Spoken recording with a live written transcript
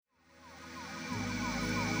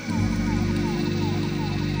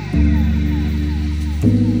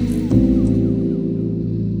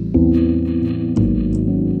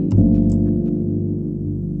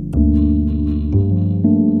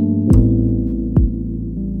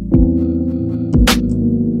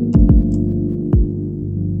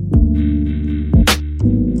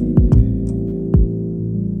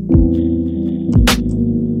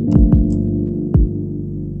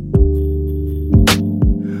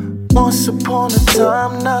Once upon a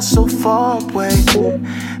time, not so far away,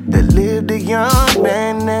 there lived a young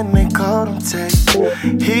man and they called him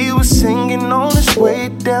Tate. He was singing on his way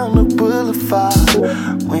down the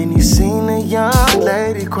boulevard when he seen a young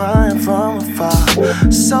lady crying from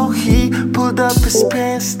afar. So he pulled up his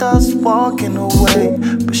pants, starts walking away,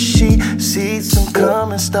 but she sees him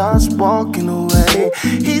coming, starts walking away.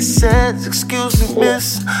 He says, "Excuse me,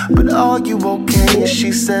 miss, but are you okay?"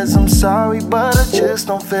 She says, "I'm sorry, but I just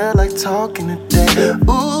don't feel like talking today."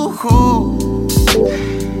 Ooh,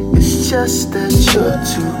 it's just that you're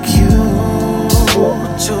too cute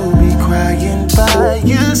to be crying by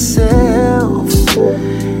yourself,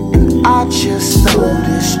 and I just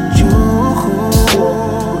noticed you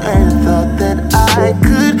and thought that I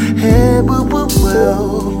could help.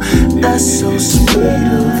 Well, that's so sweet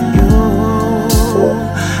of you.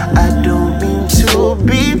 I don't mean to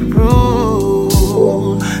be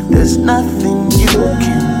rude. There's nothing you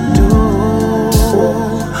can do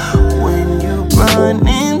when you run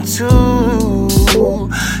into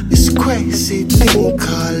this crazy thing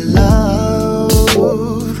called love.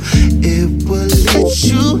 It will let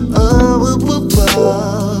you up,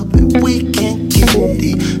 and we can't get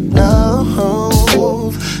enough.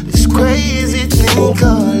 This crazy thing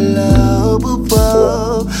called love,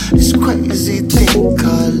 this crazy thing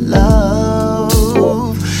called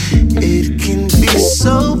love. It can be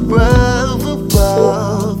so rough,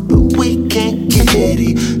 but we can't get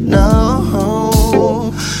enough.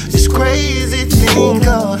 This crazy thing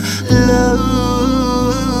called love.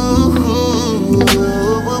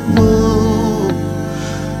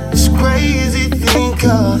 This crazy thing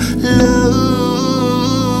called love.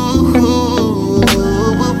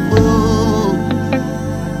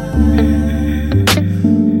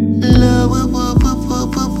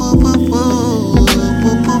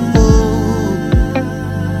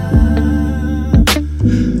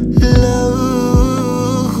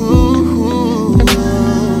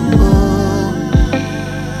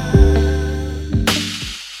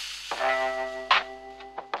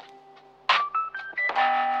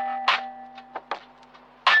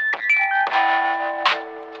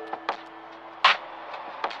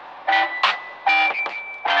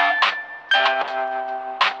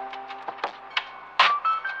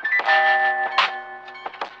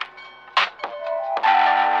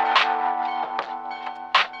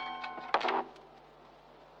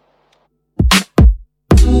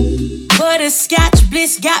 Butterscotch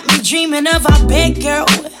bliss got me dreaming of our bed, girl.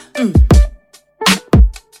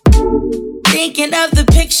 Thinking of the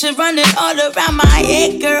picture running all around my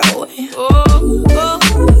head, girl. Oh, oh,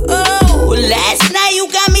 oh. Last night you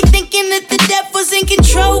got me thinking that the devil's in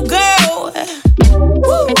control, girl.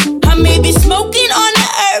 I may be smoking on the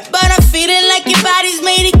earth, but I'm feeling like your body's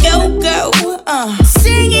made to go, girl.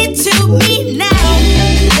 Sing it to me now.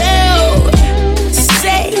 Love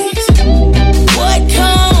says what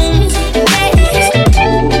comes next.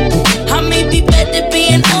 I may be better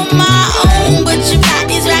being on my own, but your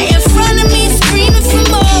body's right in front of me, screaming for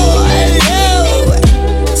more. Love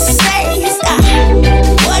says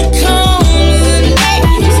what comes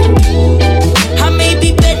next. I may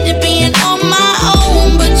be better being on my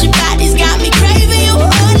own, but your body's got me craving you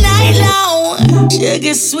all night long.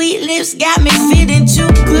 Sugar sweet lips got me feeling too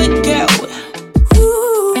good, girl.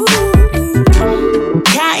 Ooh.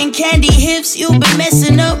 Cotton candy hips, you've been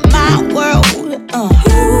messing up my world.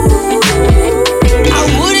 I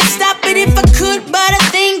wouldn't stop it if I could, but I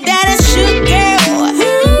think that I should, girl.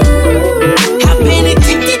 I've been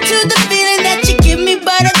addicted to the feeling that you give me,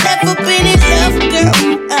 but I've never been in love, girl.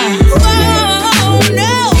 Whoa, no.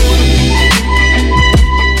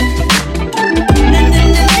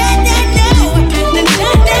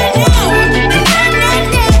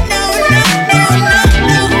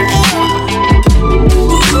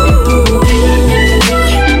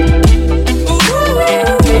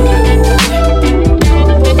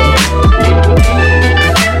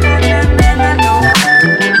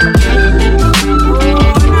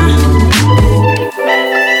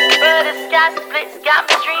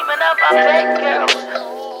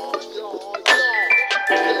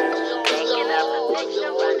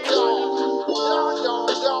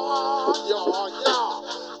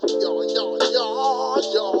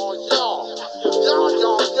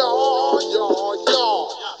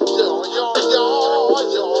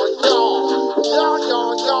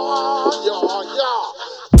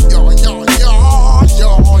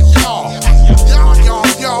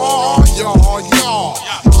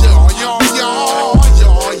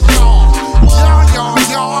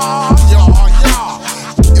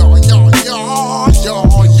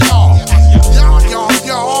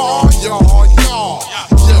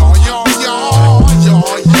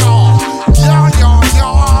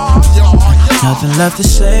 nothing left to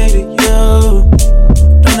say to you.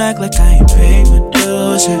 Don't act like I ain't paid my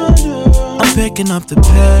dues, yeah. I'm picking up the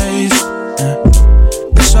pace, yeah.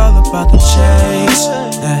 It's all about the chase,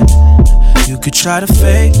 yeah. You could try to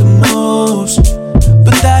fake the moves,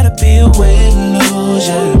 but that'd be a way to lose,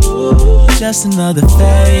 yeah. Just another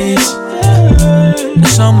phase, there's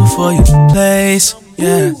someone for your place,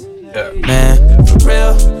 yeah. Man, for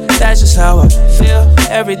real, that's just how I feel.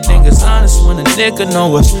 Everything is honest when a nigga know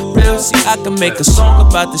what's real. See, I can make a song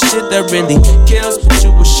about the shit that really kills, but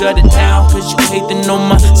you will shut it down cause you hate to know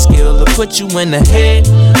my skill. I'll put you in the head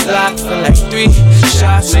lock for like 3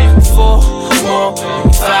 shots, 4 more,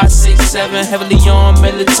 5, 6, 7, heavily on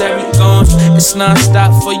military guns. It's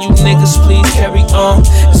non-stop for you niggas, please carry on.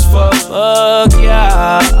 It's fuck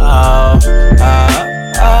yeah,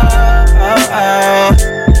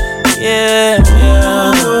 yeah, yeah,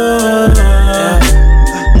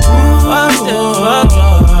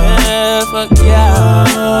 fuck yeah,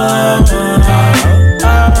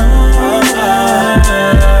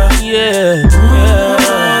 yeah,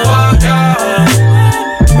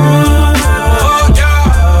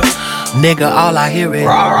 nigga, all I hear is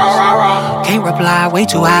can't reply, way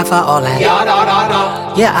too high for all that.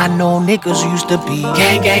 Yeah, I know niggas used to be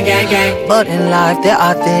gang, gang, gang, gang, but in life there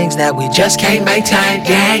are things that we just can't maintain.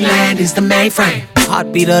 Gangland is the mainframe.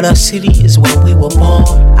 Heartbeat of the city is when we were born.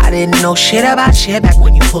 I didn't know shit about shit back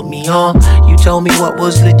when you put me on. You told me what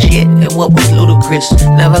was legit and what was ludicrous.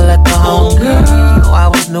 Never let the hunger know I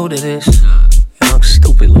was new to this. Young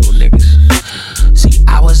stupid little niggas. See,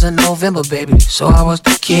 I was a November baby, so I was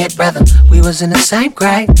the kid brother. We was in the same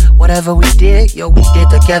grade. Whatever we did, yo, we did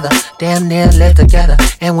together. Damn near lived together.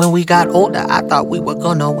 And when we got older, I thought we were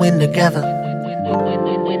gonna win together.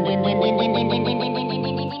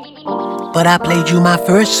 But I played you my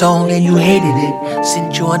first song and you hated it.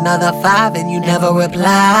 Sent you another 5 and you never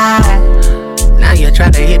replied. Now you're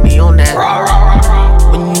trying to hit me on that,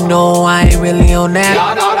 when you know I ain't really on that.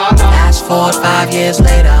 Fast forward 5 years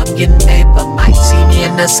later, I'm getting paper. Might see me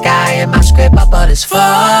in the sky in my scraper, but it's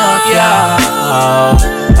fuck yeah.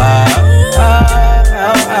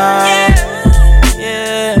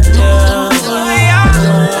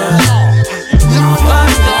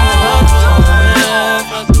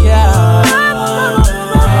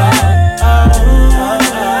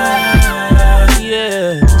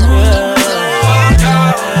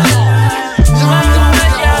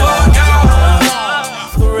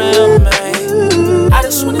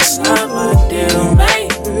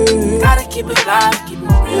 Keep it live, keep it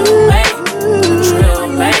real, mate. Trill,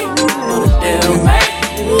 mate. Know the deal, mate.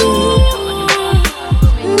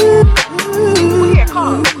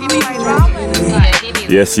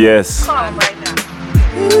 Yes, yes.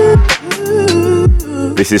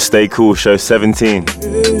 This is Stay Cool, show 17.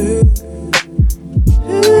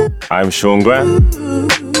 I'm Sean Grant.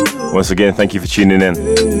 Once again, thank you for tuning in.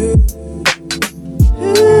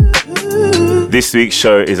 This week's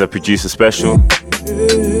show is a producer special.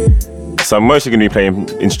 So I'm mostly going to be playing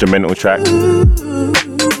instrumental tracks, and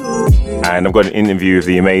I've got an interview with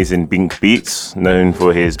the amazing Bink Beats, known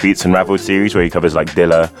for his Beats Unraveled series where he covers like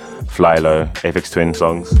Dilla, Flylo, Aphex Twin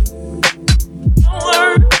songs.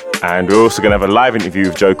 And we're also going to have a live interview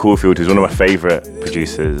with Joe Caulfield, who's one of my favourite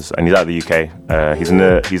producers, and he's out of the UK.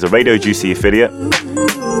 He's a Radio Juicy affiliate,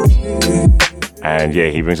 and yeah,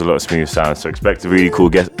 he brings a lot of smooth sounds, so expect a really cool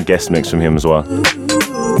guest mix from him as well.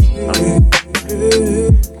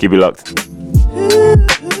 Keep it locked.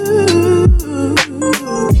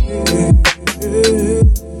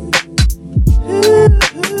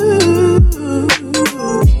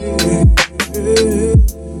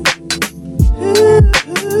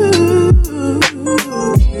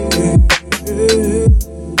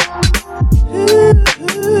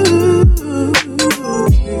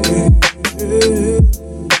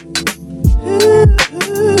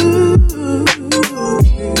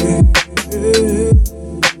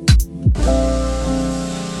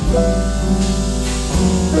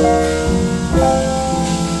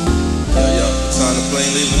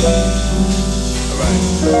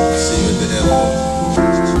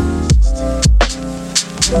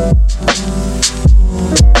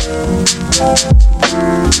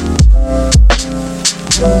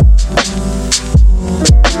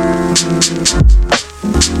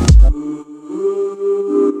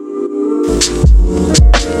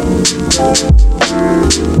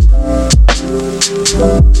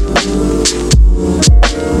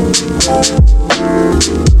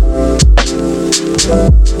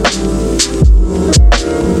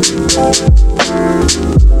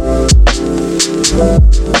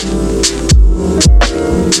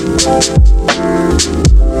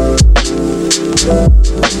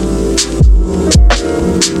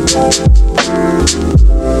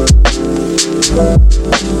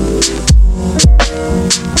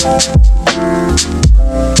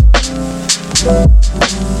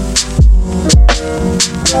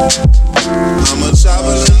 I'm a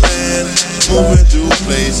traveling man, moving through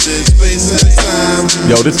places, space and time.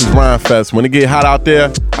 Yo, this is Rhyme Fest. When it get hot out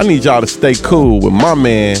there, I need y'all to stay cool with my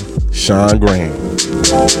man, Sean Graham.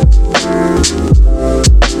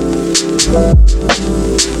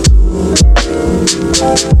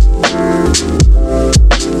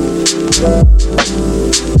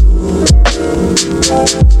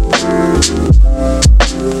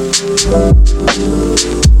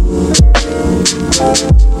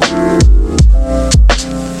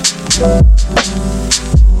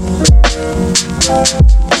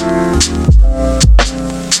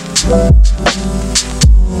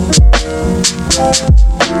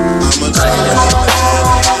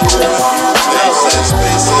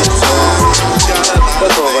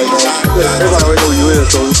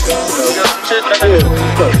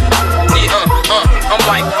 I'm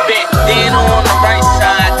like bandana on the right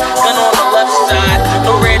side, gun on the left side.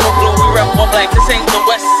 No red, no blue, we rep all black. This ain't the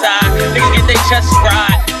west side. Niggas get they chest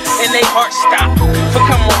fried and they heart stop. For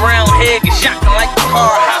come around here, get shocking like the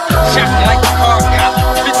car hop, shocking like the car cop.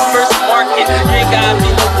 51st market, you ain't gotta be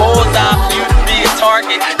no bullseye for you to be a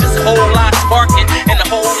target. Just a whole lot sparking and a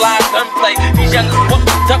whole lot gunplay. These youngers walk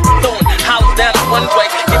duck throwing hollows down the one way.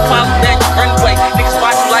 Get followed down your runway. Niggas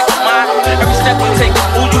watch you like a mile. Every step you take is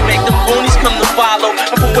who you make. Them boonies come to follow.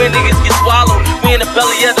 I'm from where niggas get swallowed. We in the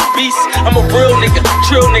belly of the beast. I'm a real nigga,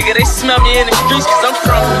 trill nigga. They smell me in the streets cause I'm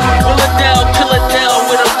from Philadelphia,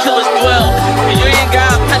 where them killers dwell. And you ain't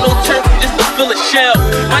got a no turf, just to fill a shell.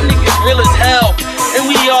 My niggas real as hell, and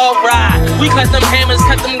we all ride. We cut them hammers,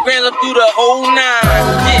 cut them grands up through the whole nine.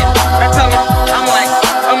 Yeah, I tell them, I'm like,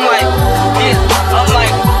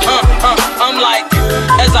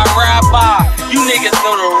 as I ride by, you niggas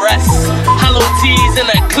know the rest. Hollow T's in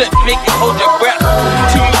a clip, make you hold your breath.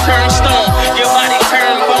 Till you turn stone, your body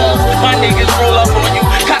turn bones. My niggas roll up on you,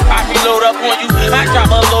 cop reload up on you. I drop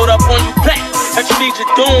a load up on you, black. That you need your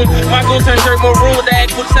doom. My gold turn shirt more roll that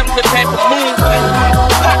with 7 foot pack of moon.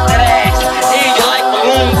 Pop that ass, and you like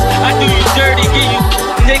balloons. I do you dirty, give you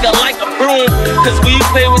nigga like a broom. Cause we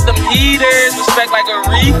play with them heaters, respect like a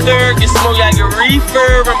reefer. Get smoke like a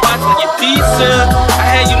reefer, and boxing your pizza. I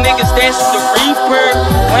had you niggas dance with the reaper,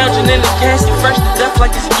 lounging in the casket, fresh to death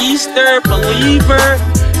like it's Easter, believer.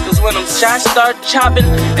 Cause when them shots start chopping,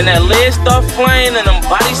 and that lead start flying, and them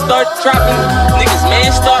bodies start dropping, niggas man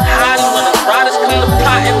start hiding when the riders come to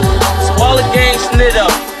potting. So all the gangs knit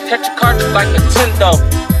up, catch a cartridge like Nintendo.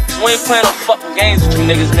 Cause we ain't playing no fucking games with you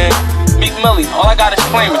niggas, man. Meek Millie, all I got is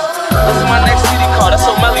flamers. Listen to my next CD card, that's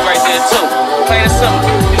so Melly right there too. Plain and simple.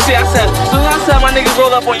 You see, I said my niggas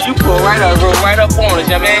roll up on you, pull right up on us,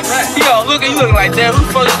 yeah man. Yo, look at you looking like that. Who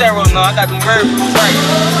the fuck is that rolling on? I got them verbs right.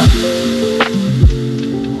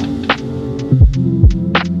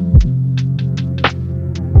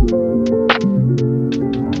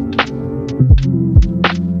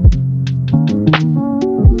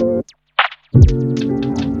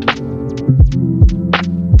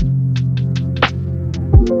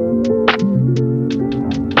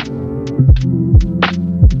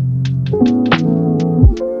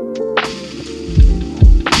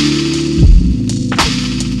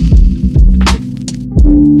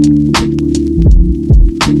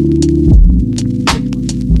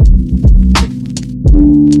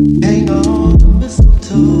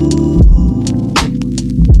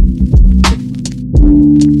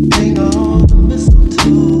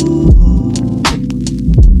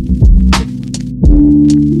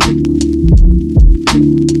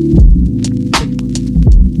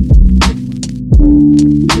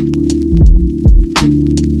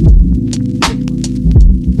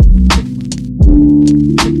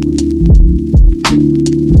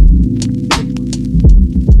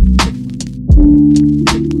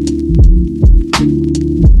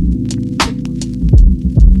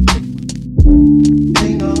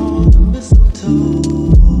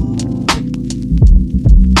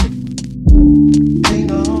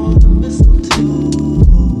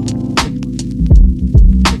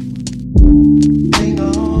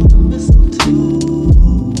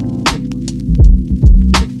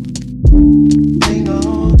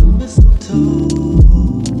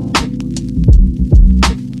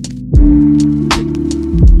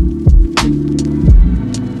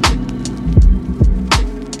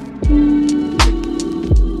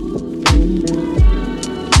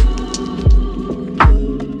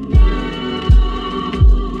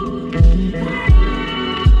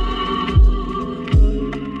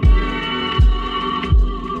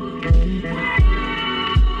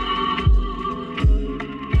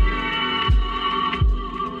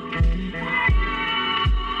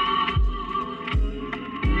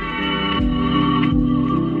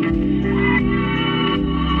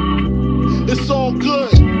 all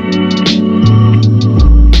good.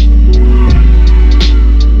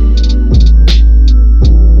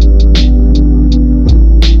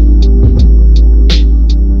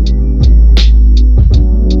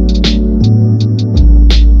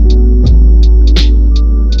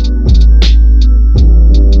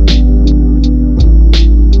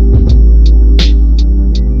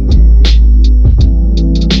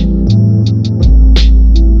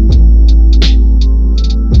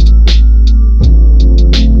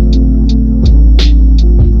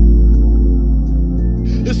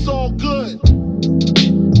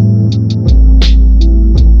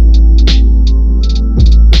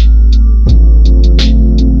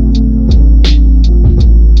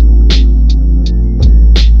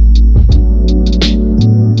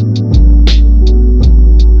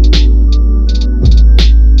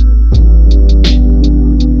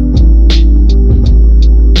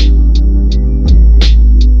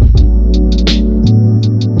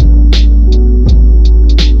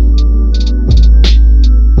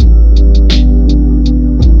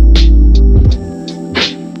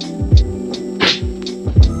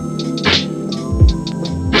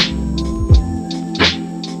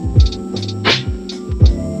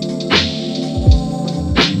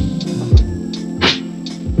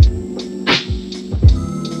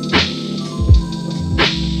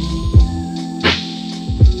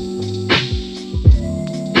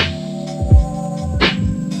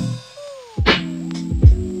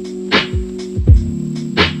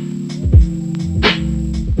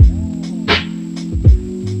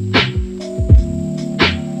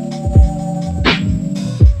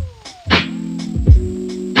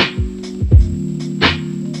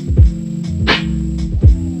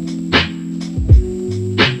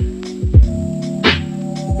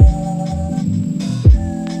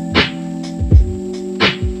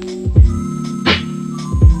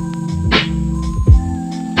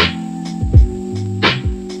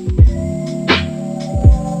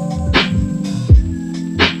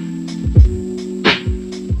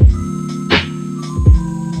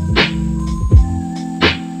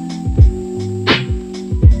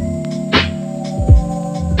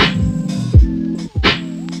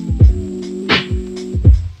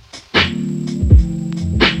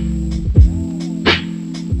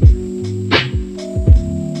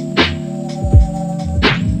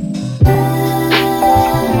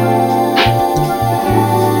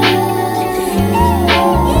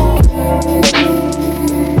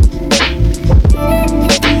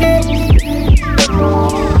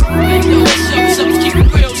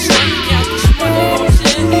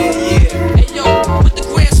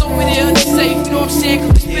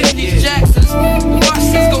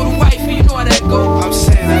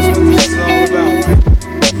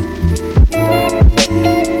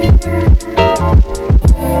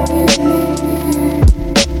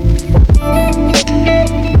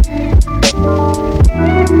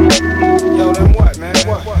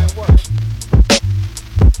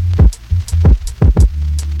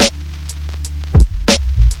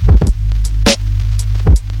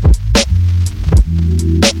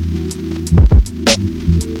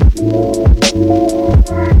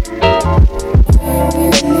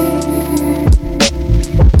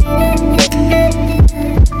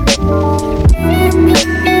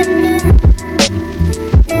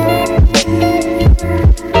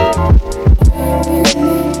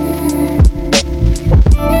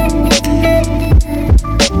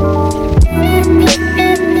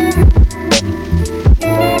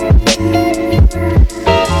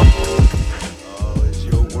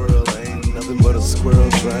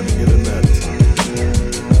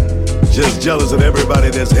 Jealous of everybody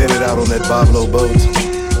that's headed out on that Pablo boat.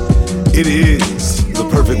 It is the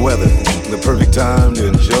perfect weather, the perfect time to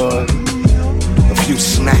enjoy a few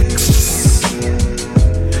snacks.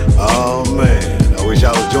 Oh man, I wish I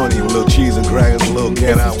was joining you with a little cheese and crackers, a little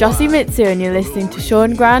can of Jossie Mitsu and you're listening to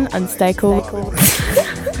Sean Gran and Stay Cool.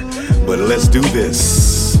 But let's do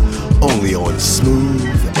this only on Smooth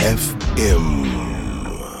FM.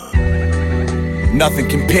 Nothing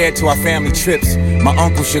compared to our family trips. My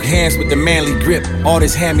uncle shook hands with the manly grip. All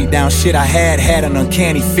this hand-me-down shit I had an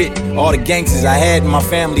uncanny fit. All the gangsters I had in my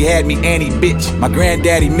family had me Annie bitch. My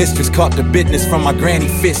granddaddy mistress caught the business from my granny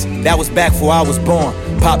fist. That was back before I was born.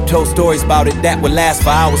 Pop told stories about it that would last for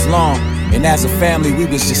hours long. And as a family we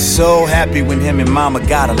was just so happy when him and mama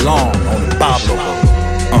got along on the Pablo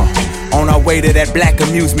boat. On our way to that black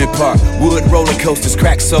amusement park, wood roller coasters,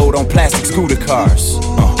 crack sold on plastic scooter cars.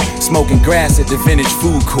 Smoking grass at the vintage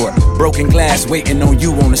food court. Broken glass waiting on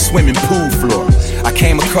you on the swimming pool floor. I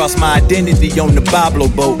came across my identity on the Pablo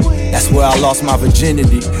boat. That's where I lost my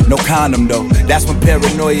virginity. No condom though. That's when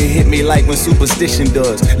paranoia hit me like when superstition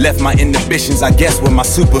does. Left my inhibitions, I guess where my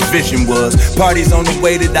supervision was. Parties on the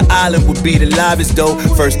way to the island would be the livest though.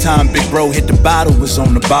 First time big bro hit the bottle was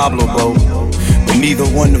on the Pablo boat. But neither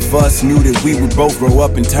one of us knew that we would both grow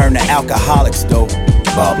up and turn to alcoholics though.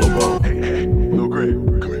 Pablo boat. Hey, Lil Greg,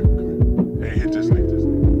 come here. Hey, hit this nigga.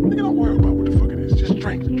 Nigga, don't worry about what the fuck it is. Just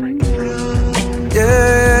drink.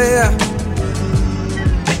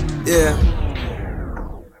 Yeah.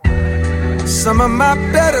 Some of my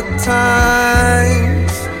better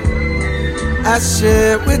times I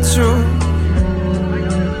shared with you.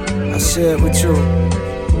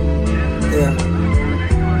 Yeah.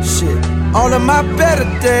 Shit. All of my better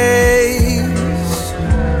days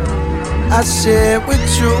I shared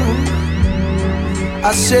with you.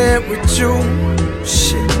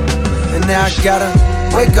 Shit. And now I gotta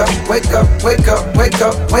wake up.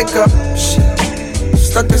 Shit.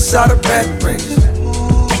 Stuck inside a rat race.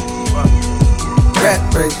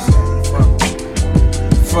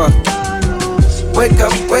 Fuck. Wake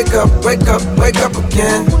up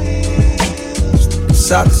again.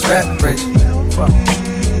 Inside this rat race. Fuck.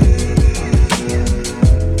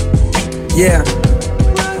 Yeah.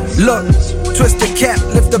 Look, twist the cap,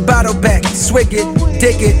 lift the bottle back, swig it,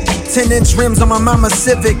 dig it. 10-inch rims on my mama's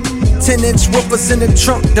Civic. 10-inch woofers in the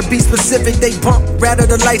trunk, to be specific, they bump. Rather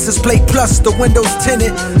the license plate plus the windows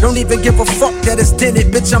tinted. Don't even give a fuck that it's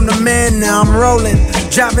dented. Bitch, I'm the man now, I'm rolling.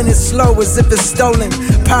 Driving it slow as if it's stolen.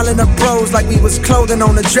 Piling up bros like we was clothing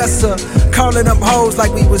on a dresser. Calling up hoes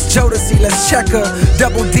like we was Jodeci, let's check her.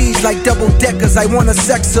 Double D's like double deckers, I wanna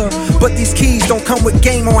sex her. But these keys don't come with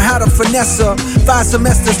game on how to finesse her. 5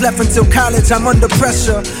 semesters left until college, I'm under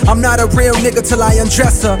pressure. I'm not a real nigga till I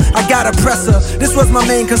undress her. I gotta press her. This was my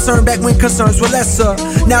main concern back when concerns were lesser.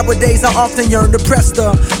 Nowadays I often yearn to press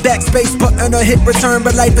the backspace button or hit return,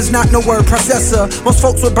 but life is not no word processor. Most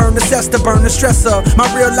folks would burn the cess to burn the stressor. My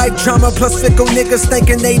real life drama plus fickle niggas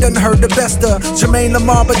thinking they done heard the best of Jermaine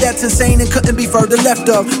Lamar, but that's insane and couldn't be further left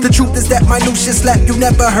of. The truth is that my new shit slap, you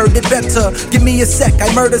never heard it better. Give me a sec,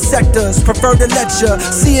 I murder sectors, prefer to let ya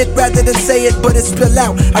see it rather than say it, but it spill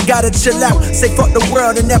out. I gotta chill out, say fuck the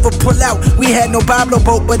world and never pull out. We had no Pablo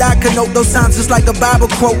boat, but I could note those times just like a Bible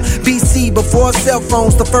quote. BC, before cell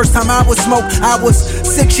phones, the first time I would smoke, I was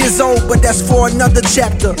 6 years old, but that's for another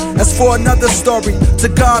chapter, that's for another story. To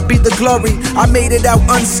God be the glory, I made it out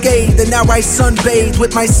unscathed, and now I sunbathe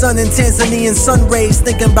with my son in Tanzanian sun rays,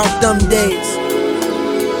 thinking about them days.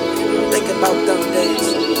 Thinking about them days.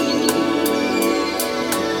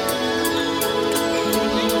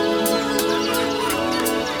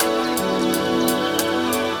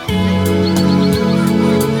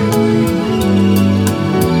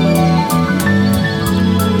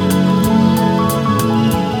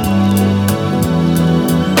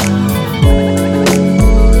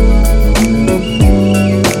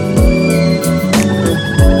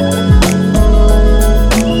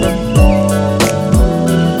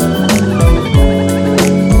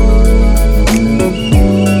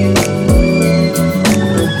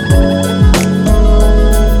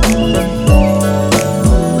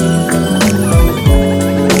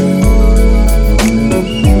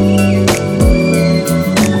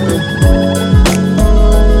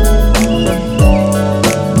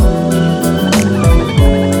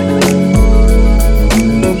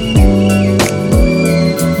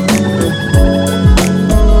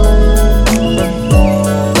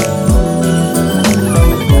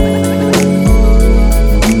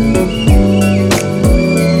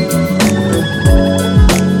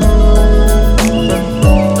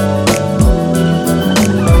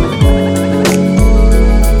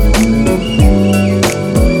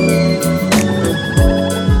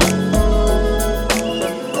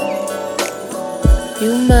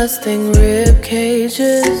 Mustang rib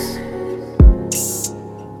cages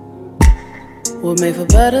were made for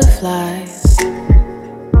butterflies.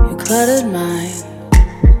 You cluttered mine,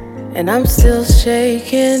 and I'm still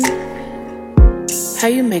shaking. How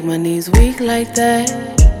you make my knees weak like that?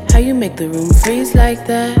 How you make the room freeze like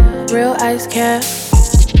that? Real ice cap.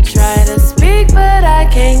 Try to speak, but I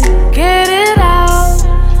can't get it out.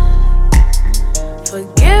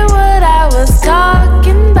 Forget what I was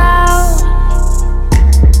talking about.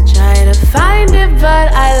 Find it,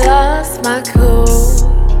 but I lost my cool.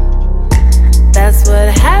 That's what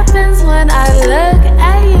happens when I look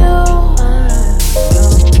at you.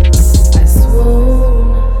 I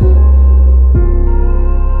swoon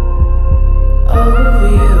over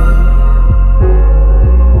you.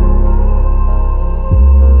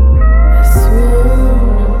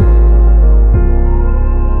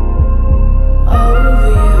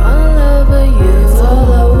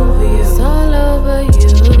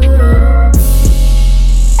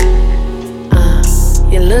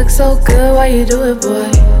 so good, why you do it, boy?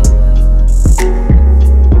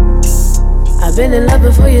 I've been in love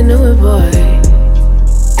before you knew it, boy.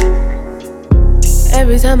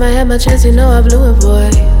 Every time I had my chance, you know I blew it,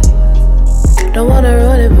 boy. Don't wanna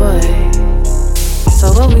ruin it, boy.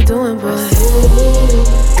 So what we doing, boy?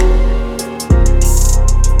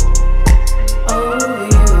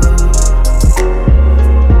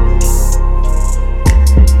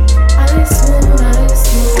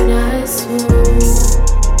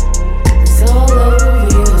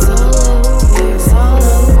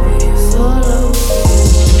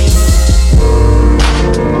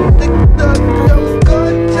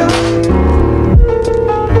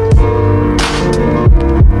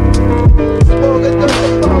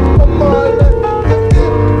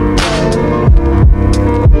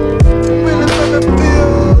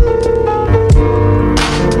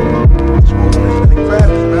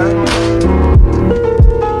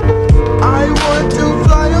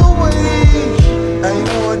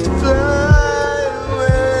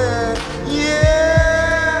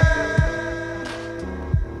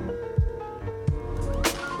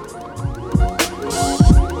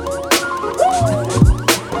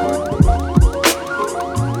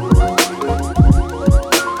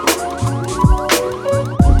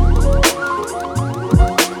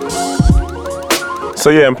 So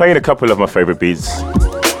yeah, I'm playing a couple of my favorite beats.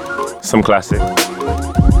 Some classic,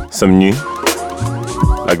 some new.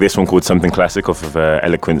 Like this one called Something Classic off of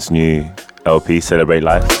Eloquent's new LP, Celebrate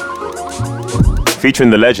Life. Featuring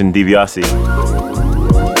the legend DiBiase.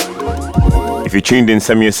 If you tuned in,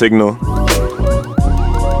 send me a signal.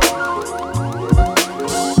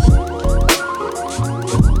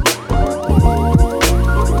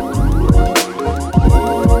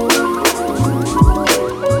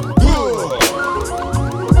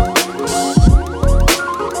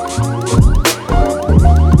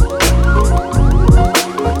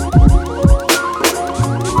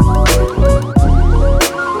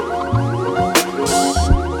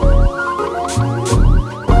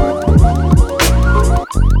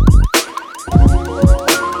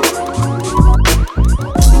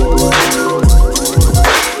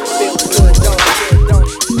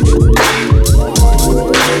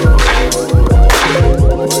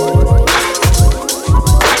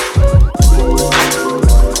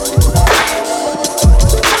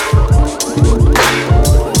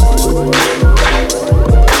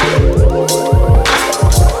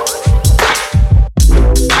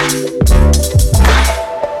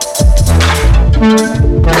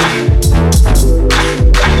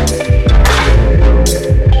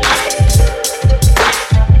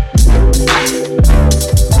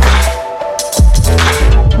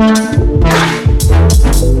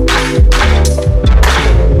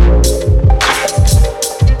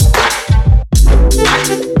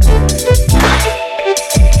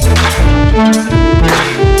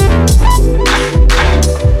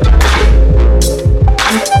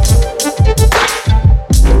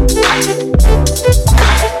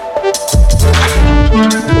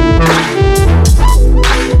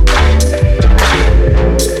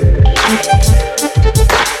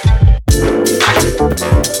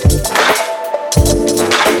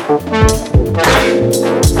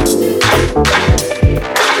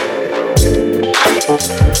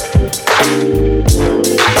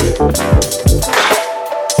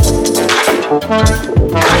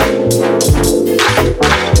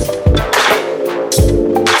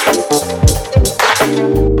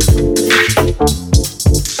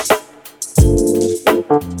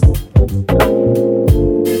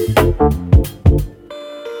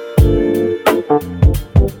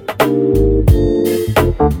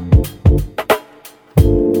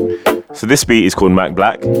 So this beat is called Mac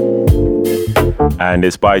Black, and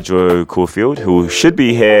it's by Joe Caulfield, who should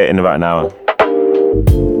be here in about an hour.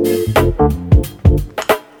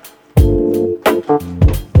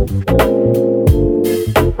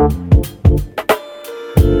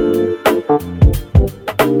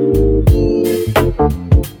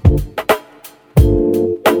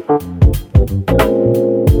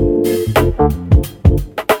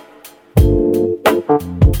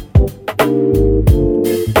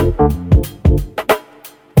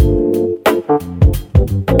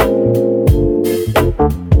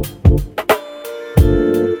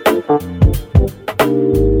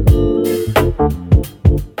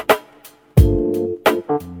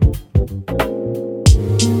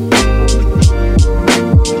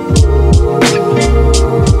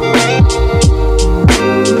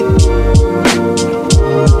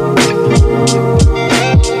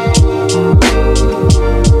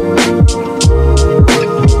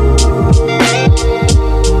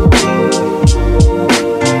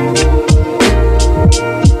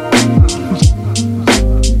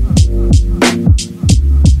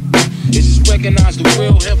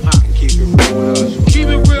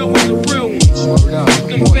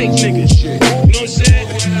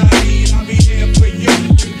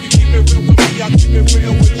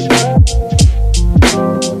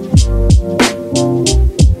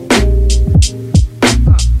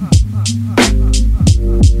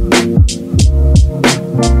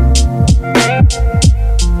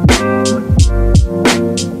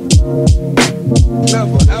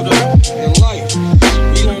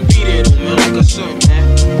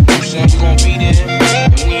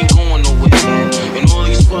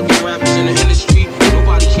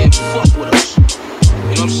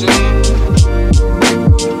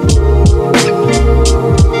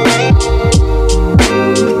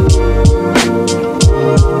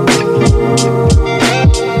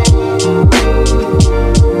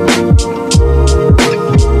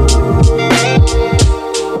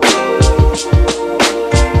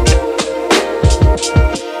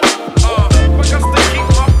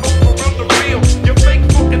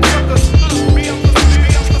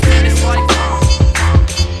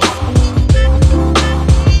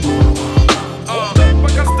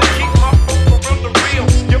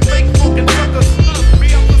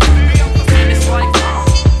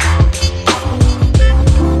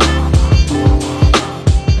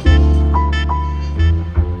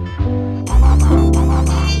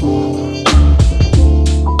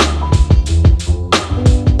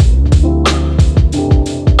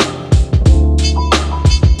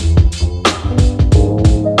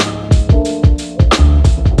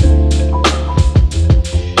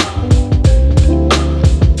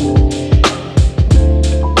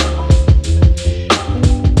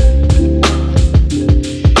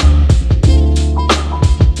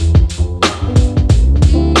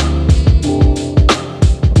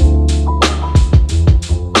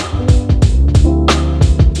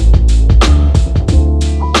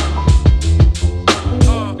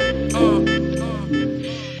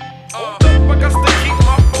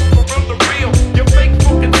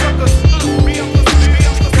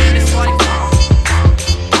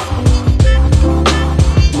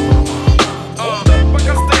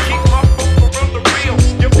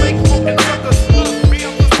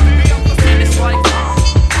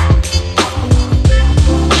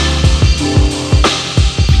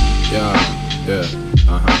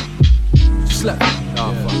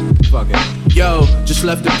 Streets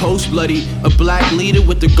left the post bloody. A black leader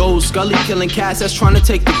with the gold Scully killing cats that's trying to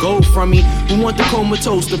take the gold from me. Who want the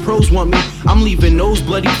comatose? The pros want me. I'm leaving nose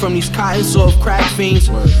bloody from these cotton soft crack fiends.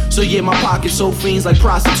 So yeah, my pocket's so fiends like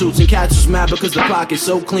prostitutes. And cats was mad because the pocket's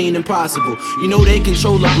so clean and possible. You know they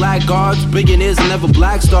control the black guards, billionaires and never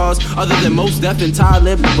black stars. Other than most deaf and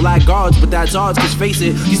tired-lipped the black guards. But that's odds, cause face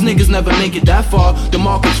it, these niggas never make it that far. The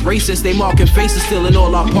market's racist, they marking faces, stealing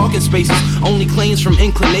all our parking spaces. Only claims from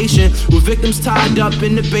inclination, with victims tied up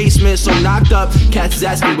in the basement. So knocked up, cats is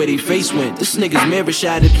asking where they face went. This nigga's mirror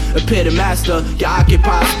shattered, appear to master. You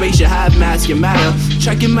occupy space, you have mass, you matter.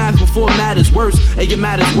 Check your math before matters worse. And your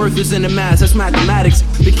matter's worth is in the mass, that's mathematics.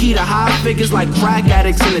 The key to high figures like crack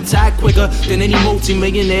addicts and attack quicker than any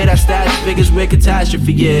multi-millionaire that stash figures where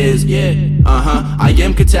catastrophe is. Yeah, I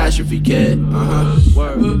am catastrophe, kid.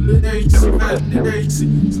 Word.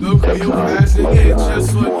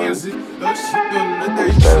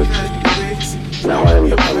 Now I am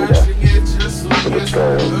the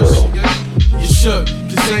You shook,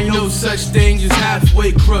 cause ain't no such thing as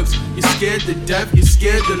halfway crooks. You're scared to death, you're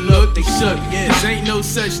scared to look, they shook. Cause ain't no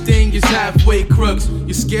such thing as halfway crooks.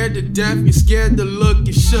 You're scared to death, you're scared to look,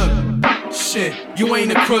 you shook. Shit, you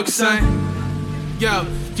ain't a crook, son. Yo,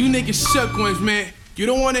 you niggas shook ones, man. You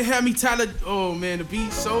don't wanna have me Tyler. Oh man, the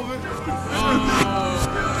beat's over.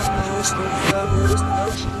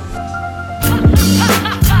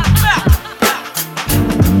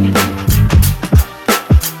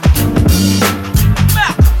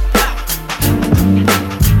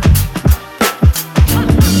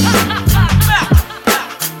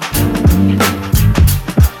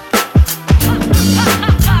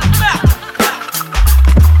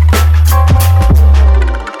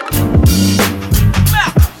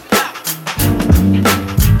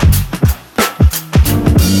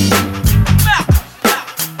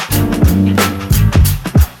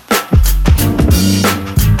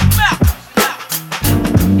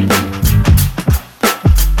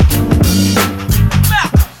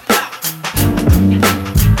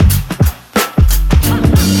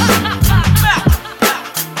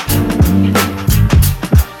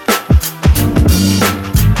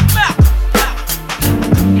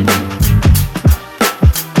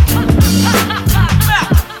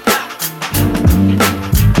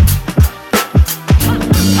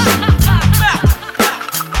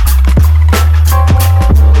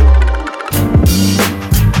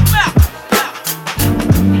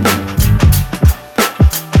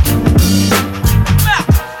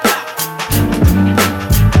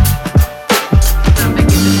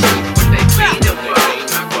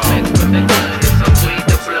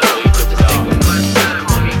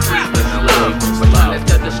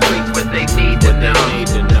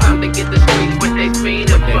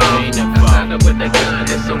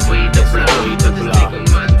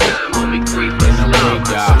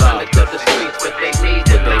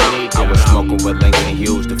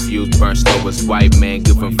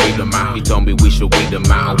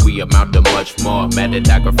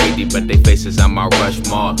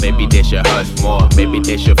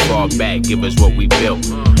 Give us what we built.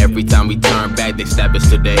 Every time we turn back, they stab us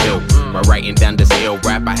to the hill. By writing down this ill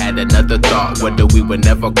rap, I had another thought. Whether we were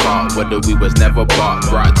never caught, whether we was never bought.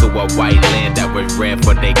 Brought to a white land that was red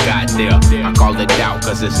for they got there. I call it doubt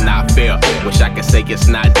cause it's not fair. Wish I could say it's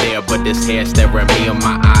not there, but this hair staring me in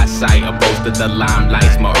my eyesight. Opposed to the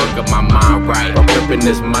limelights, my irk of my mind right. I'm ripping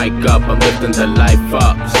this mic up, I'm lifting the life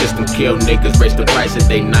up. System kill niggas, raise the price of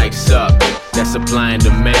they nights up. That's supply and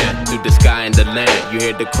demand, through the sky and the land. You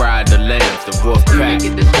hear the cry of the lambs, the wolf pack.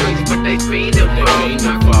 Get the streets, but they feed them for.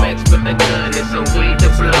 Knock them X with the gun, it's some weed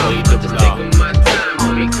to blow. I'm just taking my time,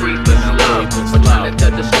 homie, creeping slow. We're trying to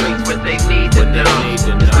touch the streets, but they need to know. It's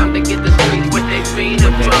time to get the streets, but they feed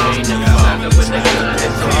them for. Knock them with the gun,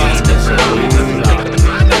 it's some weed to blow. I'm just taking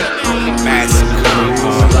my time, homie, creeping slow.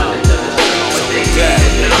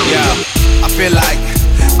 Yeah, I feel like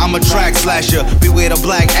I'm a track slasher, beware the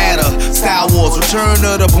Black Adder. Star Wars, return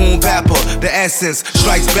of the boom bapper. The essence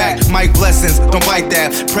strikes back, Mike blessings. Don't bite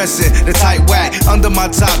that, pressing the tight whack. Under my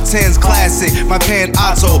top 10's classic, my pen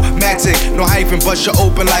automatic. No hyphen, bust you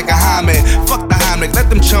open like a hymen. Fuck the Heimlich, let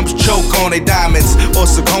them chumps choke on they diamonds or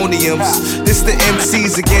zirconiums. This the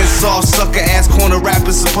MCs against soft sucker ass corner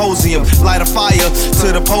rappers symposium. Light a fire to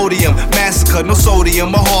the podium, massacre, no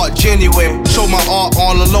sodium, my heart genuine. Show my art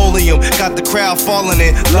on linoleum, got the crowd falling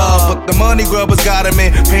in love, but the money grubbers got him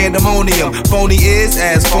in pandemonium. Phony is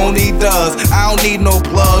as phony does. I don't need no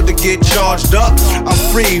plug to get charged up. I'm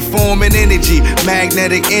free, forming energy,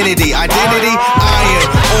 magnetic entity, identity, iron,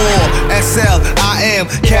 or SL, I am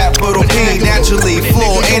capital P, naturally,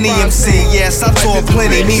 floor any MC. Yes, I tore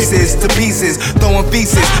plenty nieces to pieces, throwing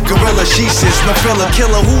feces, gorilla sheeshes, no filler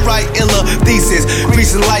killer who write illa thesis.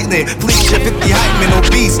 Greasing lightning, bleach 50 hype men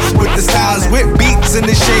obese with the styles with beats in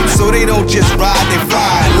the shape, so they don't just ride, they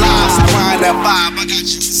fly live, supplying that vibe. I got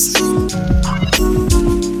you.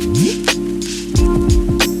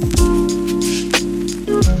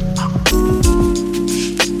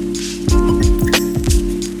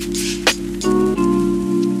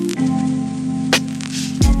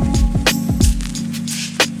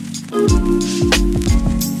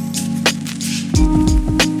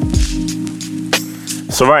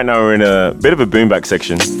 So right now we're in a bit of a boom back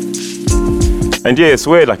section. And yeah, it's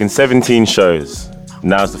weird, like in 17 shows,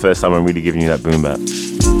 now's the first time I'm really giving you that boom bap.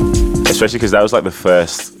 Especially because that was like the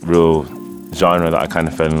first real genre that I kind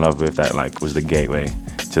of fell in love with, that like was the gateway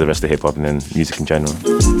to the rest of hip hop and then music in general.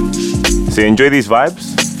 So enjoy these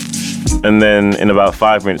vibes. And then in about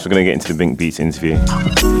 5 minutes, we're gonna get into the Bink Beats interview.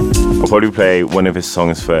 I'll probably play one of his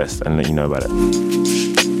songs first and let you know about it.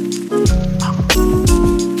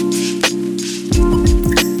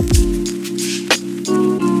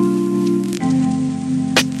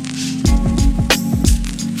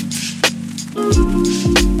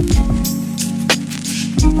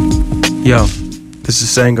 Yo, this is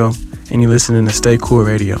Sango, and you're listening to Stay Cool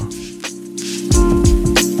Radio.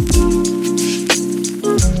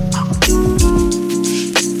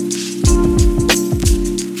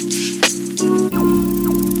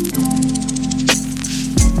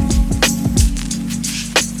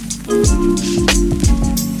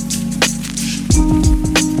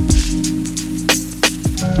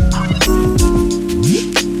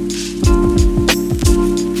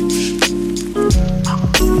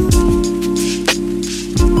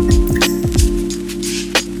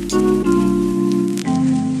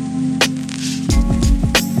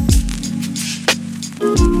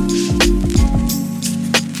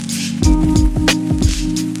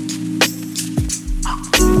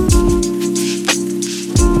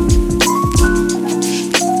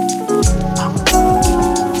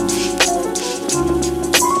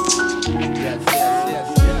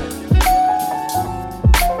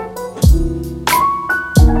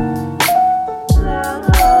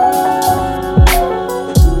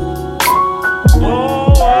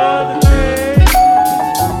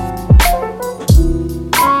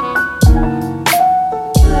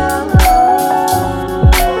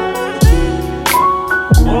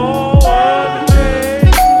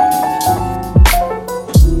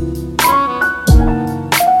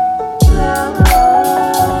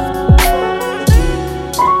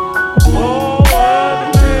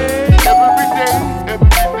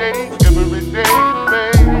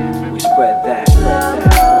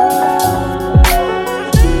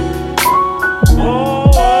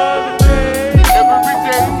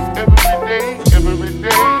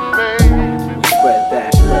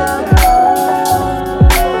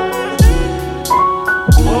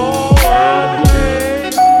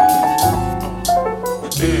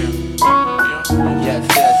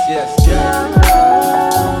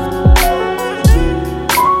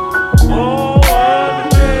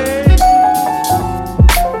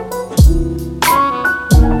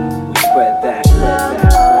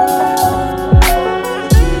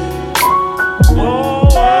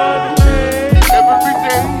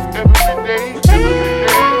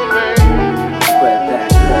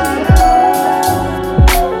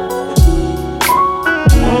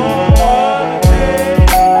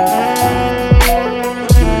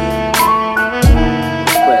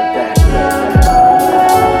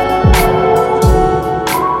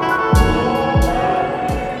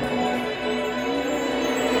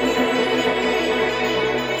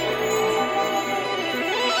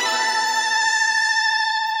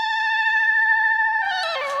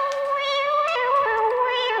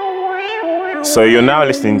 So you're now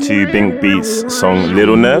listening to Bink Beats' song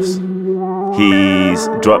Little Nerves. He's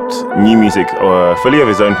dropped new music fully of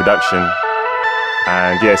his own production.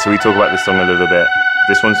 And yeah, so we talk about this song a little bit.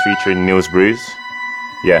 This one's featuring Niels Bruce.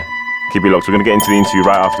 Yeah, keep it locked. We're gonna get into the interview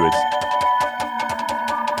right afterwards.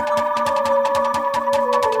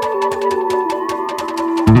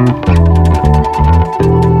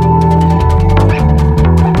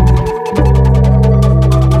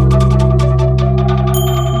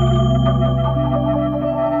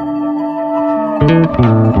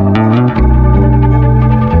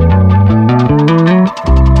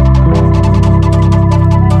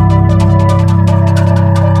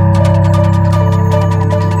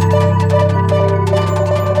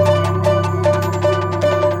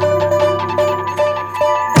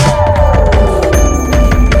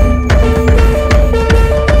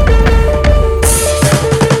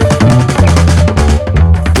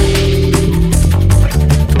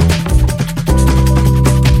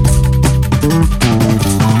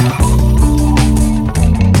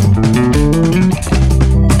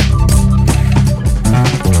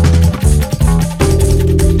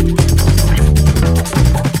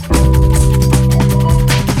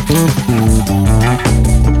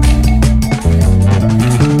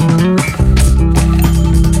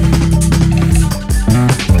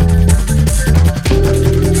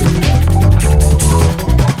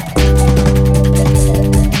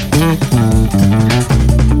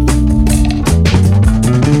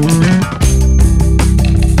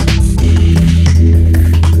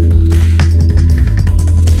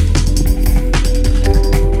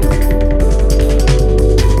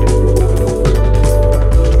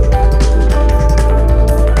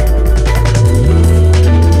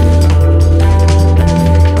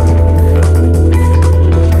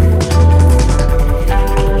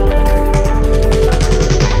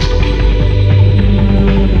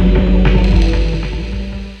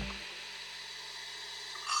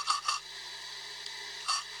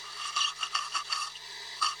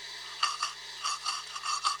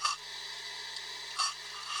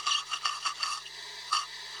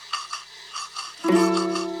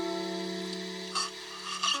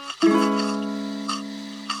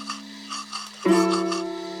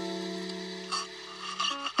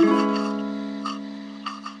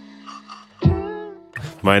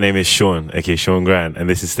 My name is Sean, aka Sean Grant, and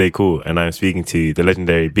this is Stay Cool, and I'm speaking to the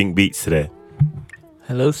legendary Bink Beats today.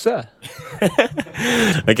 Hello, sir.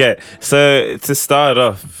 Okay, so to start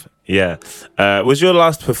off, was your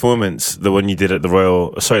last performance the one you did at the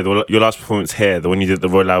Royal? Sorry, your last performance here, the one you did at the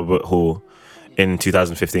Royal Albert Hall in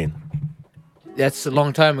 2015? That's a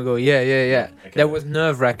long time ago. Yeah. Okay. That was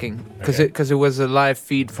nerve-wracking because it was a live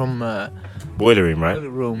feed from Boiler Room, right? Boiler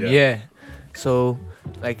Room, yeah. So,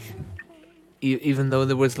 like, even though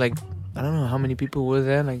there was like, I don't know how many people were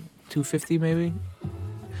there, like 250 maybe.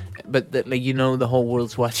 But like, you know, the whole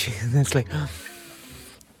world's watching. And it's like,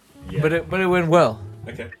 but it went well.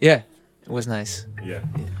 Okay. Yeah, it was nice. Yeah.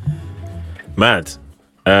 Mad.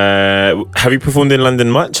 Have you performed in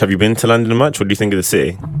London much? Have you been to London much? What do you think of the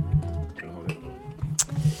city?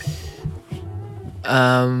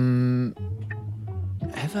 Have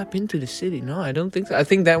I been to the city? No, I don't think so. I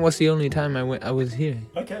think that was the only time I was here.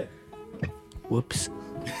 Okay. Whoops.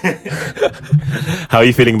 How are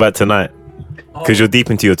you feeling about tonight? Because you're deep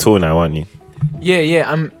into your tour now, aren't you?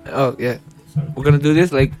 Yeah. We're gonna do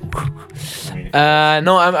this like.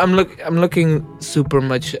 No, I'm looking super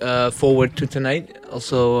much forward to tonight.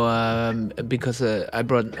 Also, because I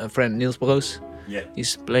brought a friend, Niels Broos. Yeah.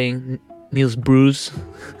 He's playing Niels Broos.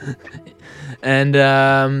 And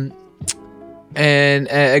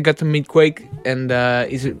I got to meet Quake, and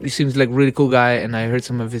he seems like a really cool guy, and I heard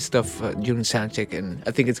some of his stuff during soundcheck, and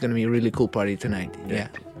I think it's gonna be a really cool party tonight. Yeah.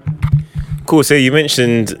 Cool. So you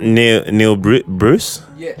mentioned Neil Bruce.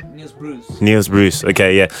 Yeah, Niels Broos. Niels Broos.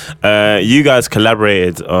 Okay, yeah. You guys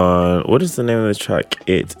collaborated on, what is the name of the track?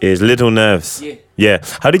 It is Little Nerves. Yeah. Yeah.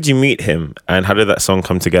 How did you meet him, and how did that song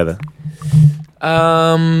come together?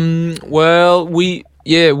 Well, we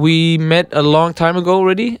met a long time ago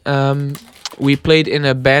already. We played in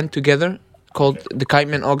a band together called the Kite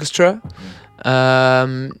Man Orchestra.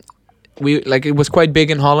 It was quite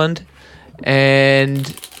big in Holland,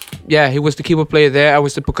 and yeah, he was the keyboard player there. I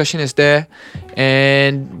was the percussionist there,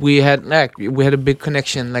 and we had a big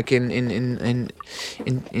connection, like in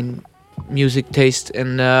music taste,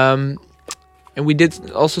 and we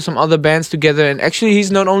did also some other bands together. And actually,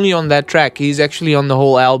 he's not only on that track; he's actually on the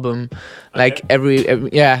whole album. Like every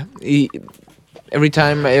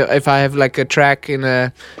time if I have like a track in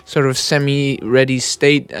a sort of semi-ready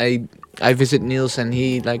state, I visit Niels, and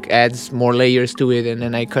he like adds more layers to it, and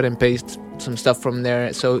then I cut and paste some stuff from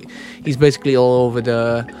there. So he's basically all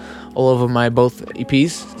over my both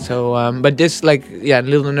EPs. So but this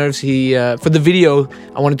Little Nerves, he for the video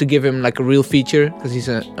I wanted to give him like a real feature because he's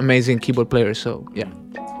an amazing keyboard player. So yeah.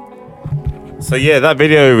 So yeah, that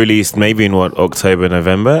video released maybe in October,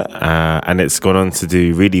 November, and it's gone on to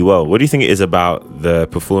do really well. What do you think it is about the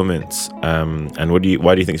performance, and why do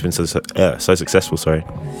you think it's been so successful? Sorry.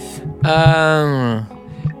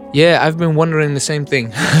 Yeah, I've been wondering the same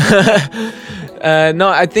thing. No,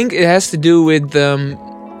 I think it has to do with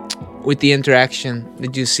the interaction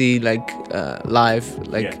that you see live,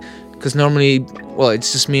 because normally,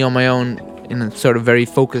 it's just me on my own in a sort of very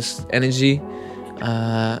focused energy.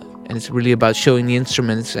 And it's really about showing the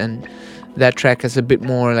instruments, and that track has a bit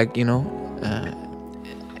more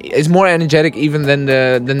it's more energetic even than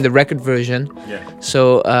the record version. Yeah.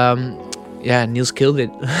 So Niels killed it.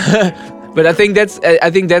 But I think that's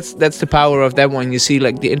the power of that one. You see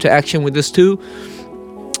like the interaction with us two,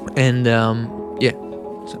 and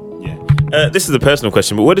this is a personal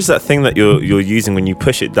question, but what is that thing that you're using when you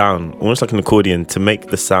push it down, almost like an accordion, to make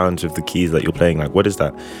the sounds of the keys that you're playing? Like, what is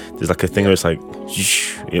that? There's like a thing where it's like,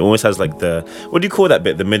 it almost has like what do you call that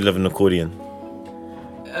bit? The middle of an accordion,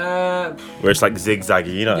 where it's like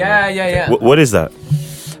zigzaggy, you know? Yeah. What is that?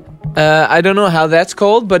 I don't know how that's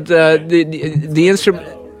called, but the instrument.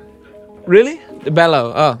 Really? The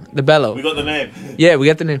bellow. Oh, the bellow. We got the name. Yeah, we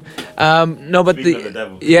got the name. No, but Speaking of the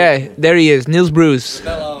devil. Yeah, there he is, Niels Broos.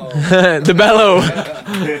 The bellow.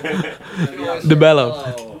 The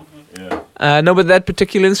bellow. Yeah. No, but that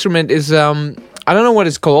particular instrument is I don't know what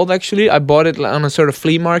it's called actually. I bought it on a sort of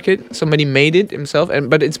flea market. Somebody made it himself,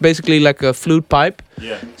 but it's basically like a flute pipe.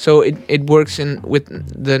 Yeah. So it works with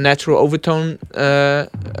the natural overtone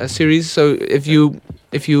series. So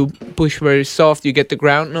if you push very soft, you get the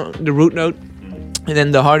ground note, the root note, and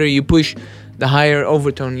then the harder you push, the higher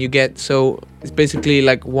overtone you get. So it's basically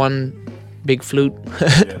like one big flute.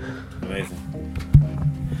 Yeah, amazing.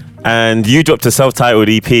 And you dropped a self-titled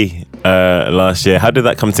EP last year. How did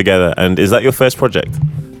that come together? And is that your first project?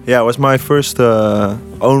 Yeah, it was my first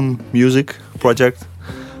own music project.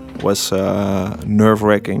 It was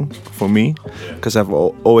nerve-wracking for me because I've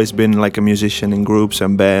always been like a musician in groups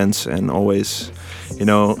and bands, and always,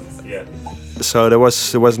 So that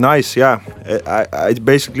was nice. Yeah, I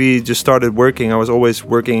basically just started working. I was always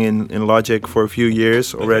working in Logic for a few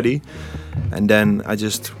years already, and then I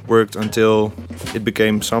just worked until it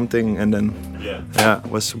became something, and then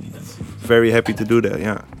was very happy to do that.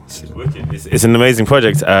 Yeah. It's an amazing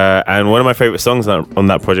project, and one of my favorite songs on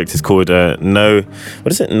that project is called No.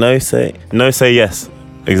 What is it? No Say Yes.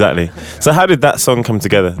 Exactly. So how did that song come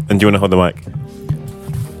together? And do you want to hold the mic?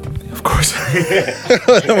 Of course.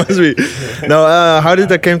 That must be. No, how did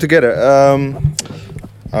that came together?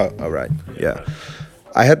 All right. Yeah.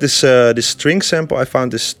 I had this string sample. I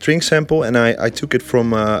found this string sample, and I took it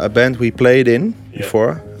from a band we played in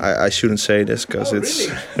before. I shouldn't say this because it's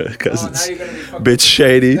a bit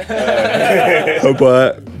shady.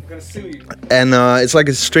 But and it's like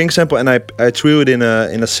a string sample, and I threw it in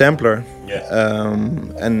a sampler.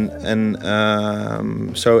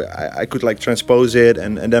 So I could like transpose it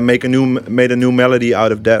and then made a new melody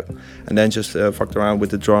out of that, and then just fucked around with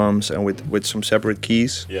the drums and with some separate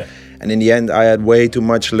keys. Yeah. And in the end, I had way too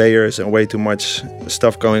much layers and way too much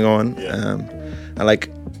stuff going on. And like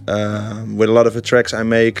with a lot of the tracks I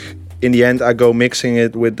make, in the end, I go mixing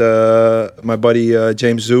it with my buddy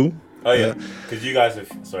James Zoo. Oh yeah, because you guys have.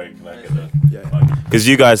 Sorry, can I get that? Yeah. Because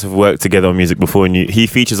you guys have worked together on music before, and he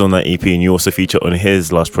features on that EP, and you also feature on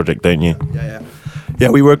his last project, don't you? Yeah.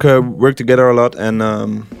 We work together a lot, and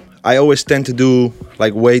I always tend to do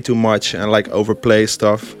like way too much and like overplay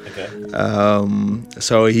stuff. Okay.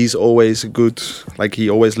 So he's always good. Like he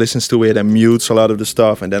always listens to it and mutes a lot of the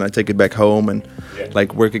stuff, and then I take it back home and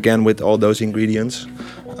like work again with all those ingredients.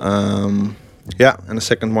 And the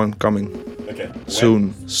second one coming. Okay.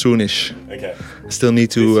 Soonish. Okay. Still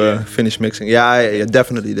need to finish mixing. Yeah,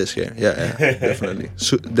 definitely this year. Yeah, definitely.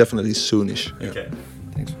 Definitely soonish. Yeah. Okay.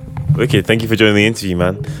 Thanks. Wicked. Thank you for joining the interview,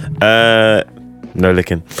 man. No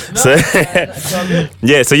licking. So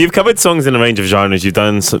so you've covered songs in a range of genres. You've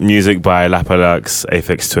done some music by Lapalux,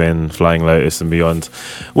 Aphex Twin, Flying Lotus, and beyond.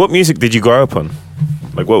 What music did you grow up on?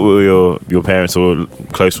 Like, what were your parents or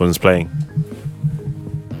close ones playing?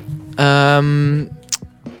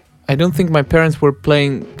 I don't think my parents were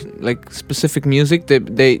playing like specific music.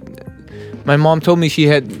 My mom told me she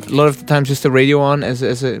had a lot of the times just the radio on as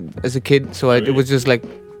a kid, so it was just like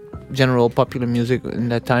general popular music in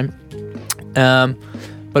that time.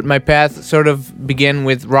 But my path sort of began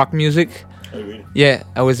with rock music. Oh, really? Yeah,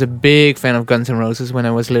 I was a big fan of Guns N' Roses when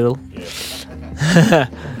I was little.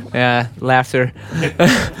 Yeah, laughter.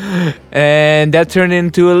 And that turned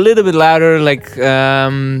into a little bit louder, like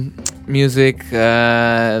music,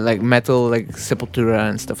 like metal, like Sepultura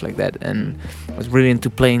and stuff like that. And I was really into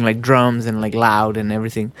playing like drums and like loud and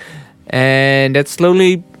everything. And that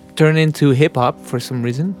slowly turned into hip hop for some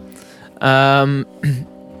reason.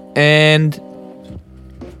 And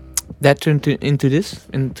that turned into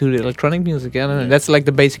the electronic music. I don't know. That's like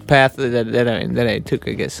the basic path that I took,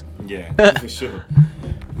 I guess. Yeah, for sure.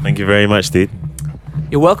 Thank you very much, dude.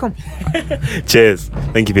 You're welcome. Cheers.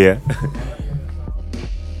 Thank you, Pierre.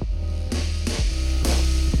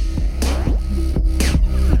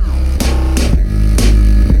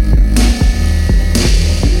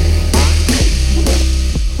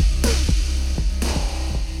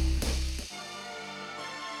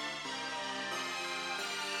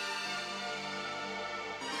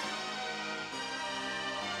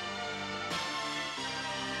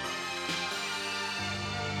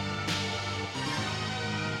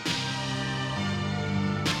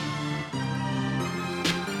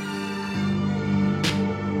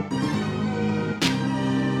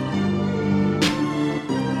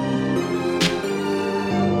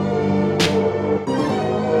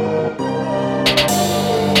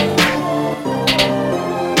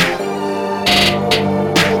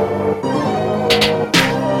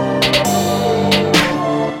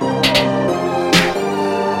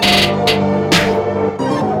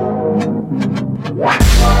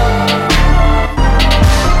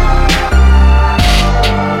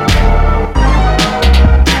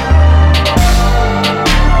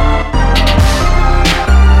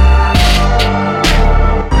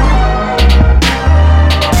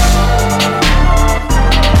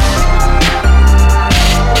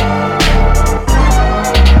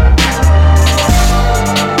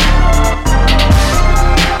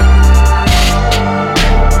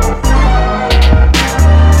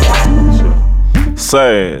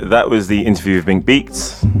 So that was the interview with Bink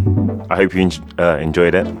Beats. I hope you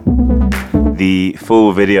enjoyed it. The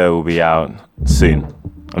full video will be out soon.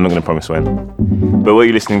 I'm not going to promise when. But what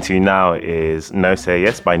you're listening to now is No Say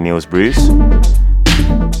Yes by Niels Bruce,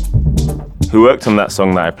 who worked on that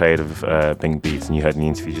song that I played of Bink Beats and you heard in the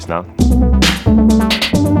interview just now.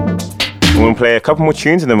 we're going to play a couple more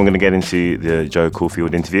tunes and then we're going to get into the Joe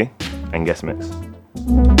Caulfield interview and guest mix.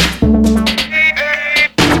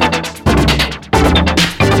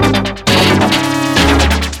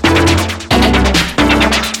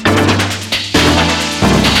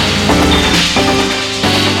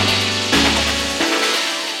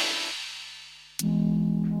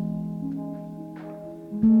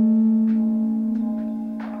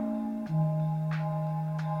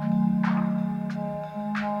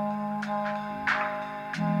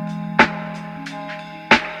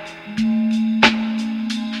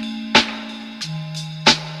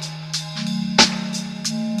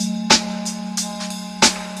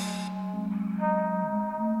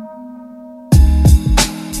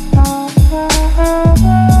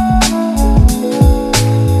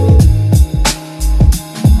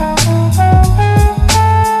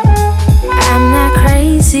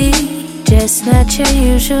 Just not your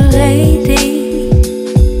usual lady.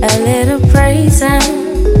 A little brazen,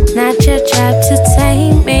 not your job to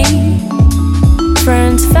tame me.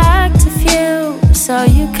 Friends fact of you, so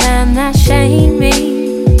you cannot shame me.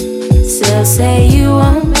 Still say you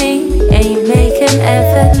want me, and you make an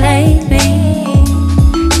effort lately.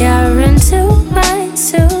 You're in two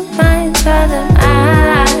minds, but am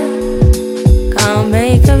I? Can't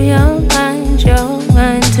make up your mind,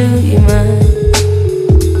 do you mind?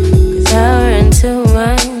 You're in two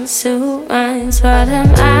minds, what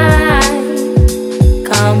am I?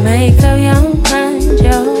 Can't make up your mind,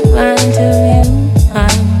 do you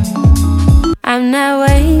mind? I'm not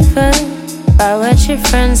wavered by what your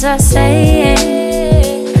friends are saying.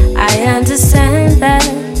 I understand that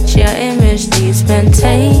your image needs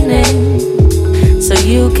maintaining, so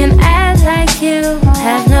you can act like you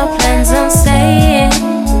have no plans on staying.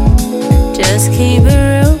 Just keep it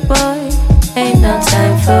real, boy, ain't no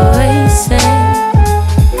time for wasting.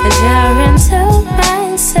 Cause you're in two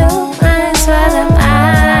minds, what am I?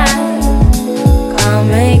 Can't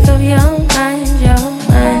make up your mind,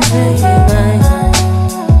 do you mind?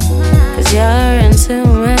 Cause you're in two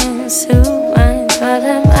minds, what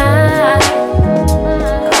am I?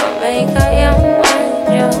 Can't make up your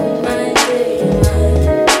mind, do you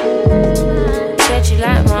mind? Said you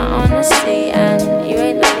like my honesty and you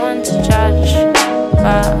ain't the one to judge,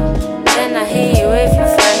 but then I hear you with your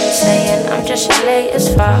friends saying I'm just your latest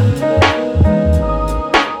fuck.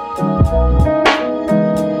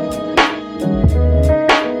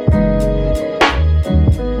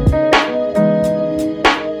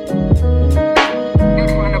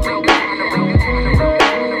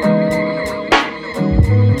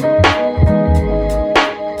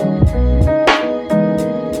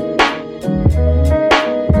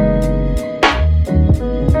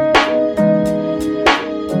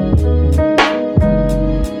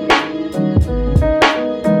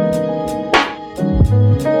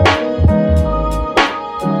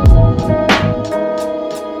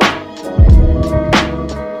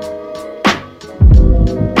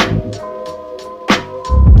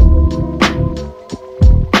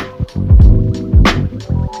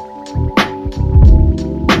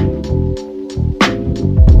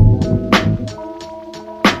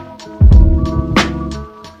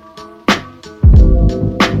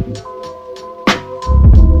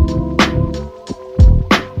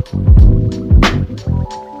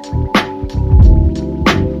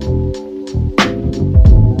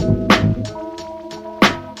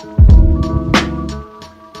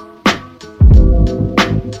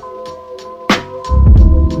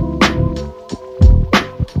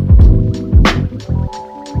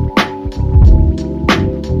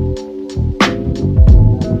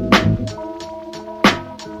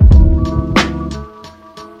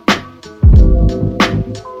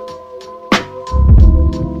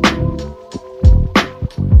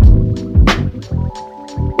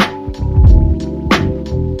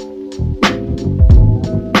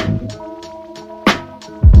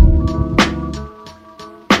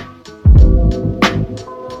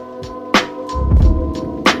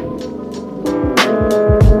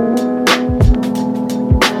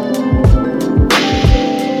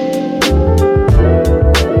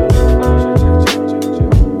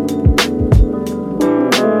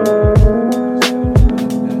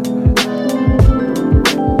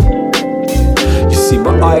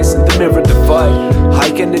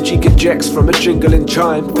 ejects from a jingling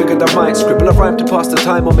chime. Figured I might scribble a rhyme to pass the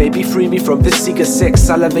time, or maybe free me from this Sega 6.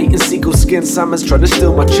 Salivating seagull skin, salmon's trying to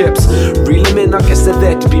steal my chips. Reel them in, I guess they're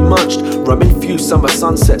there to be munched. Rum infused summer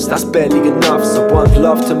sunsets, that's barely enough. So one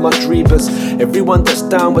love to my dreamers, everyone that's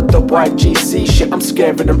down with the YGC shit, I'm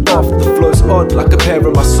scaring them off. The flow's odd like a pair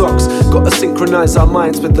of my socks. Gotta synchronize our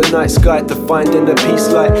minds with the night sky to find inner peace,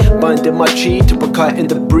 like binding my chi to a kite in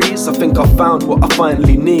the breeze. I think I found what I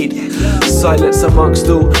finally need. Silence amongst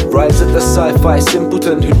all, rise of the sci-fi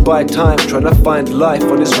simpleton who'd buy time, trying to find life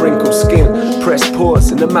on his wrinkled skin. Press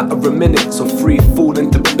pause in a matter of minutes, or free fall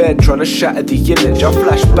into bed, trying to shatter the image. I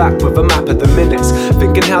flash back with a map of the minutes,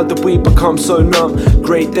 thinking how did we become so numb?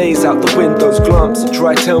 Grey days out the windows glumps, and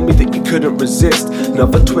try tell me that you couldn't resist.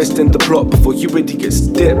 Another twist in the plot before you idiots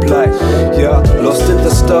dip, like, yeah, lost in the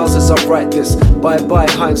stars as I write this. Bye-bye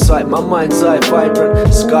hindsight, my mind's eye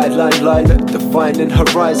vibrant. Skyline lilac, defining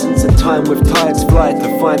horizons. In time with tides fly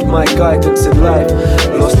to find my guidance in life.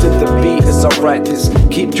 Lost in the beat as I write this.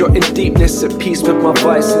 Keep jotting deepness at peace with my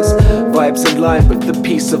vices. Vibes in line with the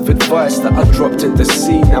piece of advice that I dropped in the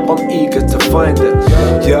sea. Now I'm eager to find it.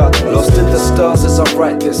 Yeah, lost in the stars as I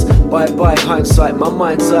write this. Bye-bye hindsight, my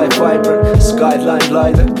mind's eye vibrant. Skyline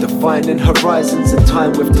lilac, defining horizons. In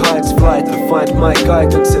time with tides fly to find my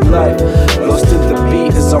guidance in life. Lost in the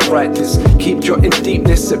beat as I write this. Keep jotting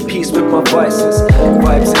deepness at peace with my vices.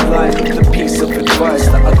 Vibes in line with the piece of advice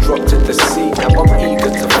that I dropped in the sea. Now I'm eager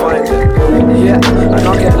to find it. Yeah, and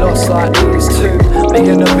I get lost like these two.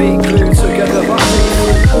 Making the beat glue together like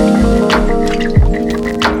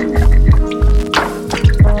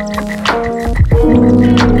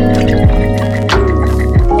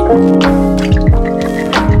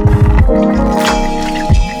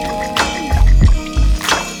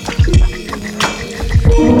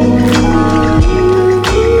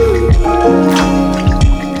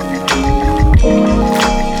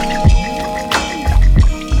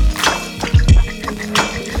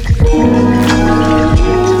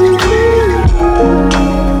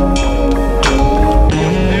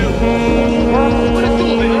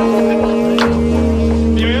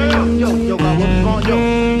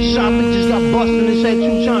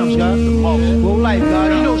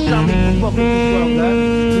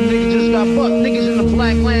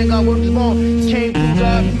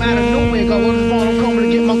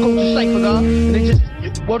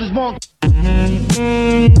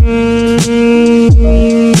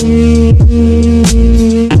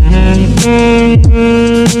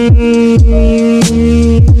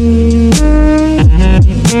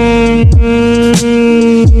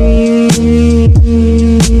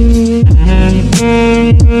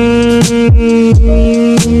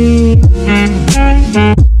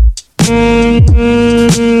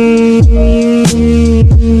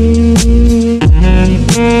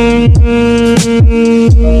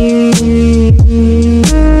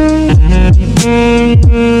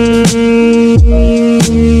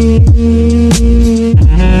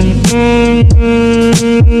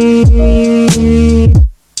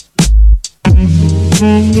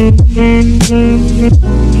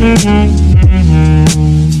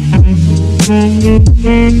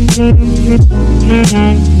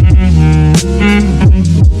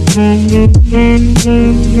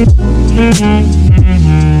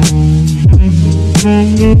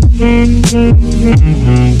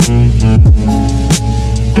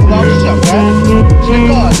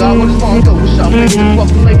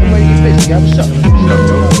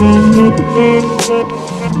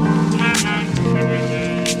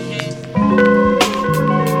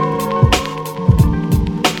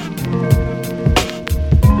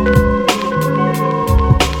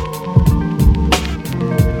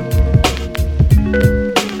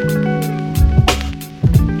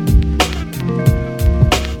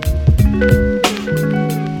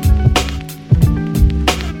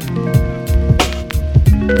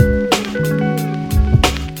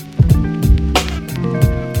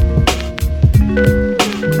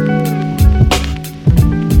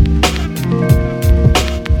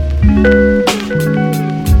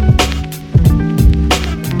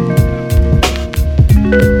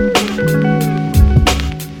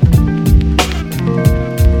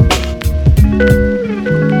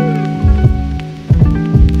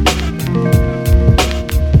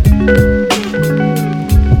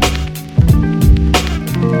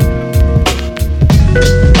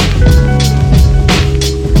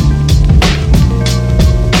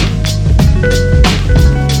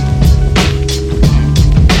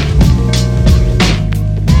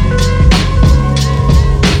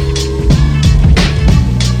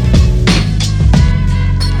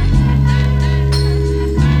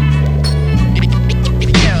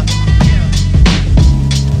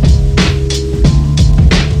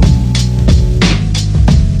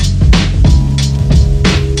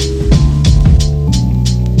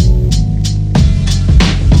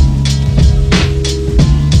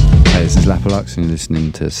watching and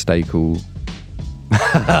listening to Stay Cool.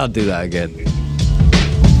 I'll do that again.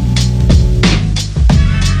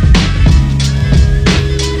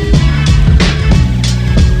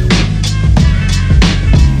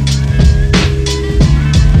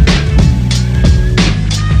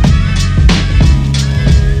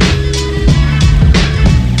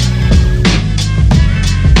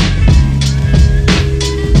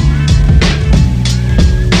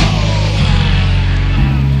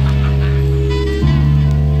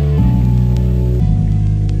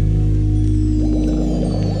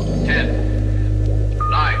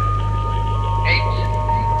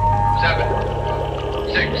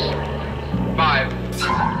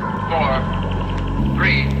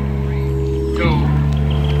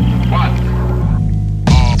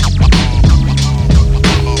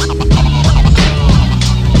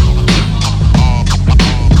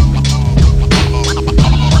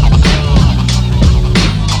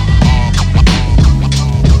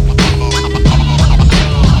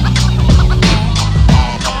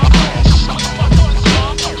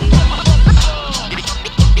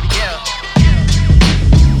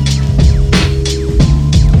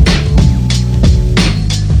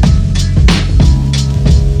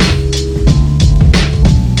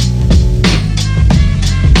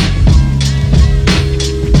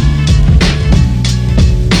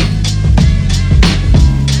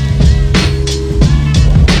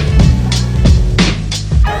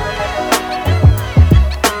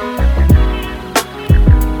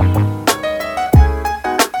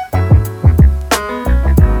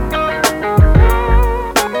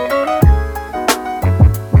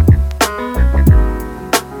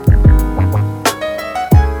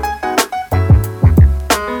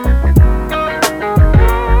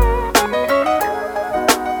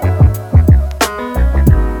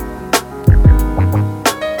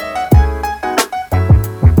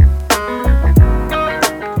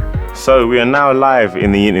 So we are now live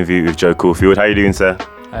in the interview with Joe Caulfield. How are you doing, sir?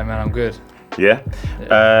 Hey man, I'm good. Yeah?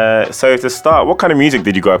 So to start, what kind of music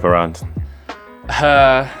did you grow up around?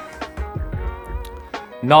 Not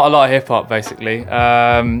a lot of hip hop, basically.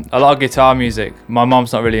 A lot of guitar music. My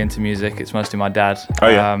mom's not really into music. It's mostly my dad. Oh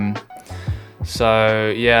yeah.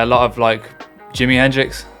 So yeah, a lot of like Jimi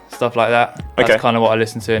Hendrix, stuff like that. That's kind of what I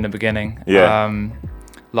listened to in the beginning. Yeah. A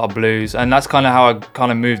lot of blues, and that's kind of how I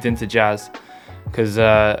kind of moved into jazz, because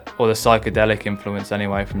or the psychedelic influence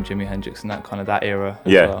anyway from Jimi Hendrix and that kind of that era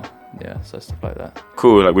as well. Yeah, so stuff like that.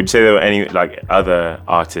 Cool. Like, would you say there were any like other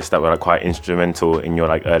artists that were like quite instrumental in your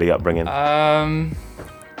like early upbringing?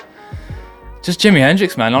 Just Jimi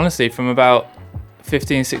Hendrix, man. Honestly, from about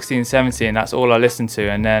 15, 16, 17, that's all I listened to.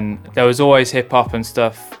 And then there was always hip hop and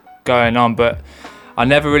stuff going on, but I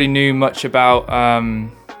never really knew much about.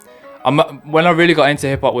 When I really got into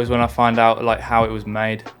hip hop was when I found out like how it was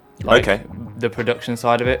made. Like the production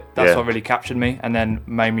side of it. That's what really captured me and then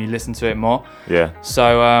made me listen to it more. Yeah.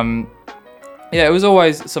 So yeah, it was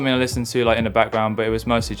always something I listened to like in the background, but it was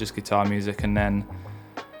mostly just guitar music, and then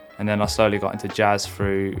I slowly got into jazz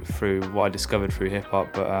through what I discovered through hip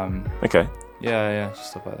hop. But yeah,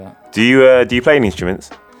 just stuff like that. Do you play any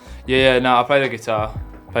instruments? Yeah, no, I play the guitar.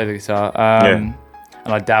 And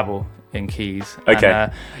I dabble in keys.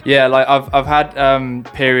 And, yeah, like I've had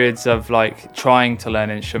periods of like trying to learn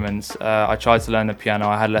instruments. I tried to learn the piano.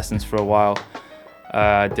 I had lessons for a while.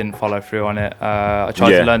 Didn't follow through on it. I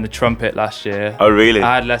tried to learn the trumpet last year. Oh really?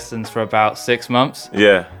 I had lessons for about 6 months.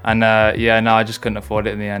 Yeah. And no, I just couldn't afford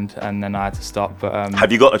it in the end, and then I had to stop. But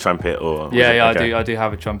have you got a trumpet or? I do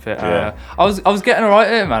have a trumpet. I was getting alright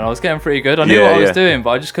at it, man. I was getting pretty good. I knew what I was doing,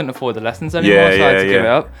 but I just couldn't afford the lessons anymore, so I had to give it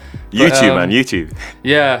up. YouTube.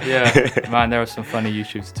 Yeah. Man, there are some funny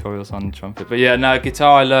YouTube tutorials on the trumpet. But yeah, no,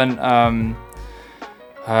 guitar I learned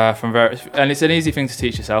from various, and it's an easy thing to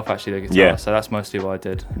teach yourself actually, the guitar. Yeah. So that's mostly what I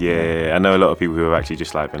did. Yeah. I know a lot of people who have actually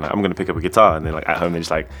just like been like, I'm going to pick up a guitar, and then like at home they're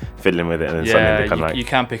just like fiddling with it, and then suddenly they kind of like. You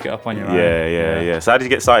can pick it up on your own. Yeah. So how did you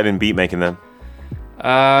get started in beat making then?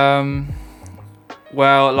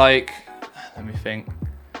 Well, like, let me think.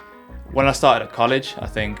 When I started at college, I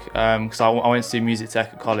think, because I went to do music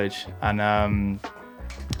tech at college, and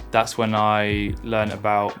that's when I learned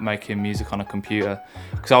about making music on a computer.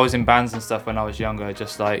 Because I was in bands and stuff when I was younger,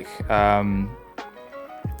 just like, I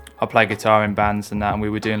played guitar in bands and that, and we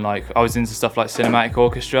were doing like, I was into stuff like cinematic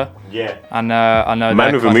orchestra. Yeah. And I know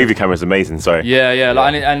Man with a movie camera is amazing, sorry. Yeah.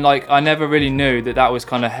 Like, and like, I never really knew that was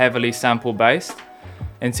kind of heavily sample based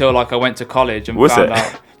until like I went to college and found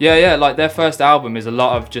out. Yeah, like their first album is a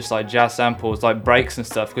lot of just like jazz samples, like breaks and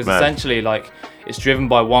stuff, because essentially like it's driven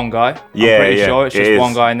by one guy. I'm pretty sure it's just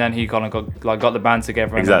one guy, and then he kind of got the band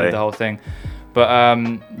together and did the whole thing. But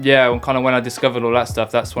yeah, kind of when I discovered all that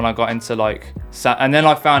stuff, that's when I got into like, and then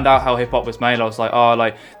I found out how hip hop was made. I was like, oh,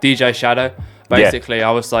 like DJ Shadow. Basically,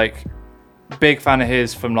 I was like, big fan of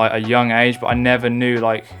his from like a young age, but I never knew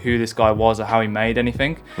like who this guy was or how he made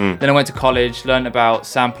anything. Then I went to college, learned about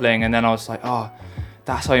sampling, and then I was like, oh,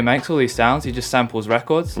 that's how he makes all these sounds. He just samples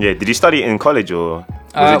records. Yeah. Did you study it in college, or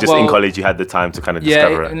was it just in college you had the time to kind of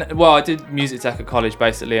discover it? Well, I did music tech at college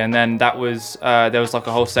basically, and then that was there was like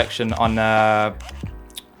a whole section on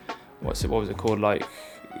what was it called, like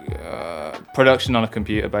production on a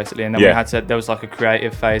computer basically, and then we had to, there was like a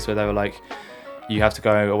creative phase where they were like, you have to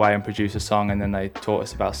go away and produce a song, and then they taught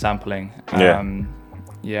us about sampling.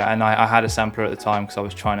 Yeah, and I had a sampler at the time because I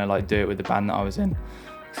was trying to like do it with the band that I was in.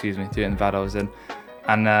 Do it in the band I was in.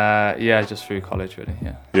 And yeah, just through college really,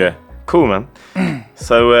 Yeah, cool, man.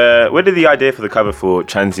 So where did the idea for the cover for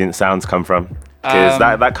Transient Sounds come from? Because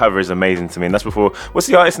that cover is amazing to me, and that's before, what's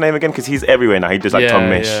the artist's name again? Because he's everywhere now. He does like Tom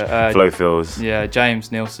Misch, Flo Fils. Yeah,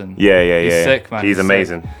 James Nielsen. Yeah. He's sick, man. He's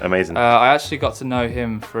amazing, amazing. I actually got to know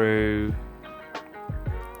him through,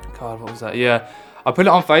 God, what was that? Yeah, I put it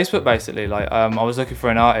on Facebook basically. Like, I was looking for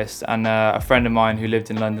an artist, and a friend of mine who lived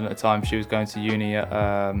in London at the time, she was going to uni at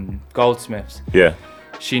Goldsmiths. Yeah.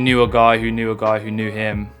 She knew a guy who knew a guy who knew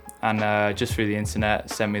him, and just through the internet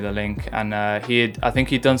sent me the link. And I think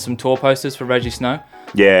he'd done some tour posters for Reggie Snow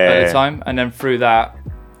at the time. And then through that,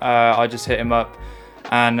 I just hit him up,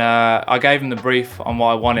 and I gave him the brief on what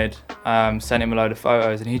I wanted, sent him a load of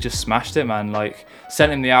photos, and he just smashed it, man. Like,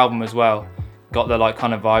 sent him the album as well. Got the like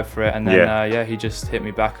kind of vibe for it, and then he just hit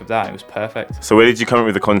me back with that. It was perfect. So where did you come up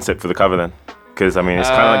with the concept for the cover then? Because I mean, it's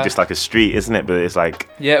kind of like just like a street, isn't it? But it's like,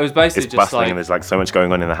 yeah, it was basically it's just bustling, like, and there's like so much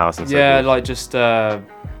going on in the house and stuff. Yeah, like just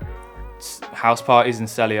house parties in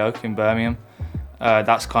Selly Oak in Birmingham.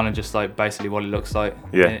 That's kind of just like basically what it looks like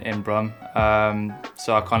in Brum.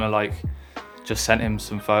 So I kind of like just sent him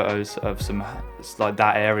some photos of some like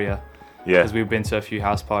that area. Yeah. Because we've been to a few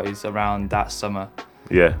house parties around that summer.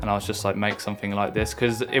 Yeah. And I was just like, make something like this,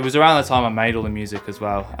 because it was around the time I made all the music as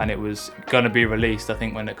well, and it was gonna be released, I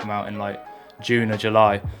think, when it came out in like June or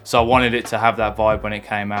July. So I wanted it to have that vibe when it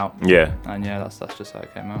came out. Yeah. And yeah, that's just how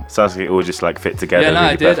it came out. Sounds like it all just like fit together. Yeah, no,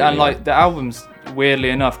 really it did, and perfectly. like the albums, weirdly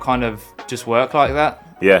enough, kind of just work like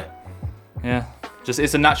that. Yeah. Yeah. Just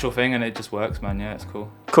it's a natural thing, and it just works, man. Yeah, it's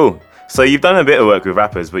cool. Cool. So you've done a bit of work with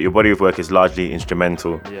rappers, but your body of work is largely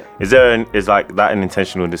instrumental. Yeah. Is like that an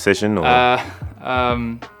intentional decision, or?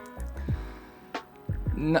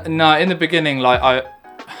 No, in the beginning, like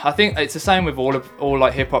I think it's the same with all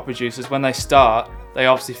like hip hop producers. When they start, they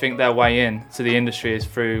obviously think their way in to the industry is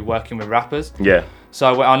through working with rappers. Yeah.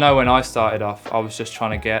 So I know when I started off, I was just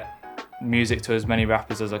trying to get music to as many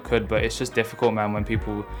rappers as I could, but it's just difficult, man. When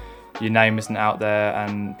your name isn't out there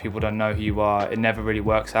and people don't know who you are, it never really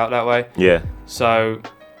works out that way. Yeah. So,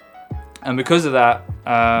 and because of that,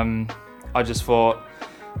 I just thought,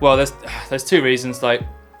 well, there's two reasons. Like,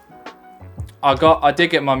 I did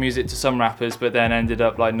get my music to some rappers, but then ended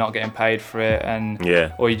up like not getting paid for it, and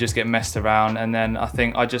or you just get messed around. And then I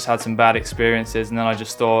think I just had some bad experiences, and then I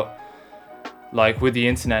just thought, like, with the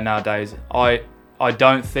internet nowadays, I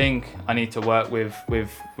don't think I need to work with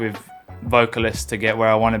vocalists to get where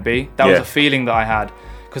I want to be. That was a feeling that I had,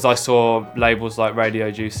 because I saw labels like Radio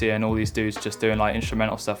Juicy and all these dudes just doing like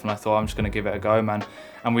instrumental stuff, and I thought, I'm just gonna give it a go, man.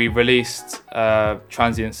 And we released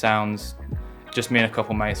Transient Sounds, just me and a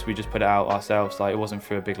couple mates. We just put it out ourselves, like it wasn't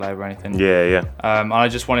through a big label or anything. Yeah. And I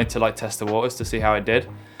just wanted to like test the waters to see how it did,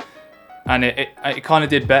 and it kind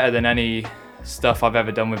of did better than any stuff I've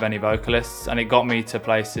ever done with any vocalists, and it got me to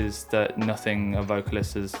places that nothing a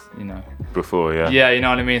vocalist has, before. Yeah, you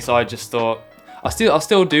know what I mean. So I just thought, I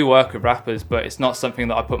still do work with rappers, but it's not something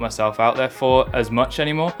that I put myself out there for as much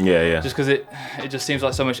anymore. Yeah. Just because it just seems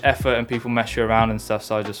like so much effort and people mess you around and stuff.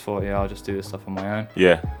 So I just thought, I'll just do this stuff on my own.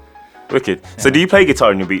 Yeah. Wicked. So do you play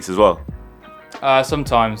guitar in your beats as well?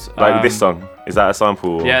 Sometimes. Like with this song, is that a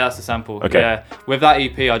sample? Or? Yeah, that's a sample. Okay. Yeah. With that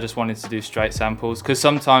EP, I just wanted to do straight samples, because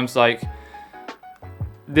sometimes, like,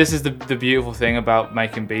 this is the beautiful thing about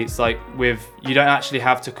making beats. Like, you don't actually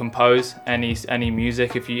have to compose any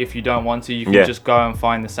music if you don't want to. You can just go and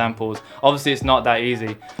find the samples. Obviously, it's not that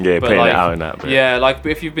easy. Yeah, but playing like, it out in that. But yeah, like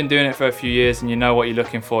if you've been doing it for a few years and you know what you're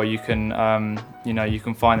looking for, you can you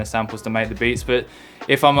can find the samples to make the beats. But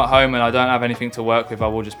if I'm at home and I don't have anything to work with, I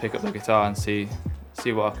will just pick up the guitar and see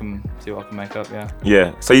what I can make up.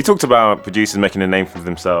 Yeah. So you talked about producers making a name for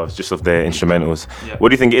themselves just off their instrumentals. Yeah. What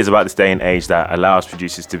do you think it is about this day and age that allows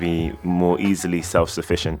producers to be more easily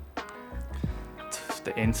self-sufficient?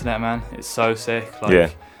 The internet, man, it's so sick.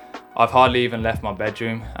 Like, I've hardly even left my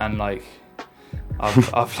bedroom, and like,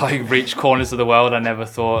 I've like reached corners of the world I never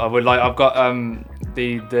thought I would. Like I've got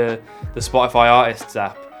the Spotify Artists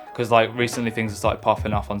app, because like recently things have started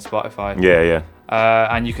popping off on Spotify. Yeah.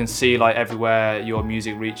 And you can see like everywhere your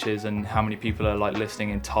music reaches and how many people are like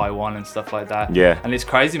listening in Taiwan and stuff like that. Yeah. And it's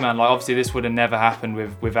crazy, man. Like obviously this would have never happened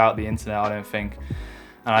without the internet, I don't think.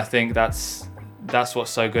 And I think that's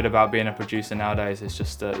what's so good about being a producer nowadays. It's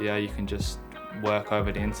just that you can just work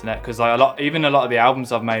over the internet, because like a lot of the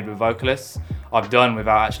albums I've made with vocalists I've done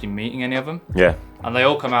without actually meeting any of them. Yeah. And they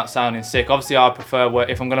all come out sounding sick. Obviously, I prefer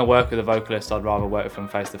if I'm going to work with a vocalist, I'd rather work with them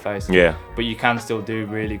face to face. Yeah. But you can still do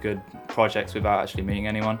really good projects without actually meeting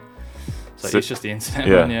anyone. So it's just the internet,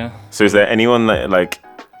 yeah. man. Yeah. So is there anyone that like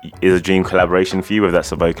is a dream collaboration for you, whether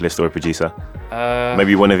that's a vocalist or a producer?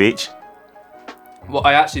 Maybe one of each. Well,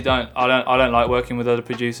 I actually don't. I don't like working with other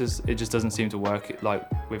producers. It just doesn't seem to work like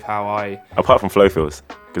with how I. Apart from Flowfields,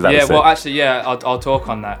 because yeah. Well, actually, yeah. I'll talk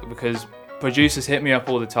on that, because producers hit me up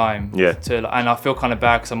all the time. Yeah. And I feel kind of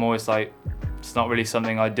bad, because I'm always like, it's not really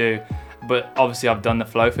something I do. But obviously, I've done the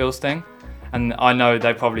Flowfields thing, and I know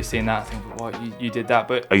they've probably seen that. I think, what, you did that,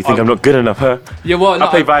 but. Oh, you think I'm not good enough, huh? Yeah, well, I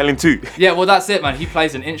play violin too. Yeah, well, that's it, man. He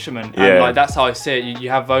plays an instrument, and like that's how I see it. You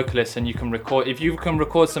have vocalists, and you can record. If you can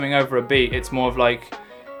record something over a beat, it's more of like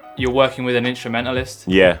you're working with an instrumentalist.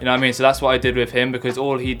 Yeah. You know what I mean? So that's what I did with him, because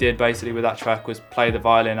all he did basically with that track was play the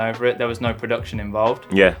violin over it. There was no production involved.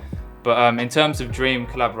 Yeah. But in terms of dream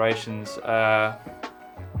collaborations,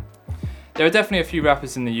 there are definitely a few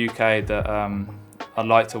rappers in the UK that I'd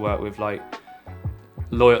like to work with, like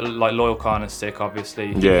Loyal Khan is sick,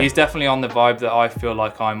 obviously. Yeah. He's definitely on the vibe that I feel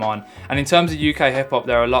like I'm on. And in terms of UK hip hop,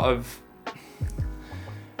 there are a lot of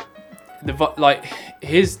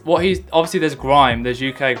obviously there's grime, there's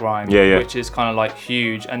UK grime, which is kind of like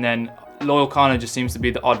huge, and then Loyal Khan just seems to be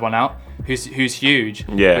the odd one out, who's huge,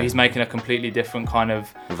 but he's making a completely different kind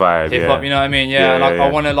of vibe, hip hop. You know what I mean? I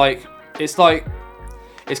want to like, it's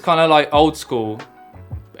kind of like old school,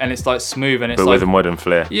 and it's like smooth, and it's but like with a modern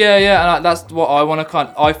flair. Yeah, and that's what I want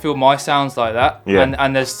to I feel my sound's like that, Yeah.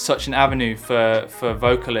 and there's such an avenue for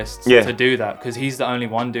vocalists to do that, because he's the only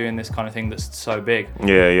one doing this kind of thing that's so big.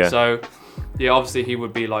 Yeah. So, yeah, obviously he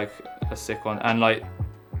would be like a sick one, and like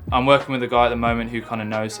I'm working with a guy at the moment who kind of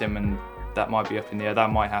knows him, and that might be up in the air. That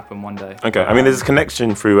might happen one day. Okay, I mean, there's a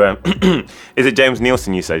connection through. Is it James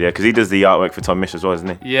Nielsen you said? Yeah, because he does the artwork for Tom Misch as well,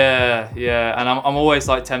 isn't he? Yeah, and I'm always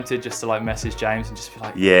like tempted just to like message James and just be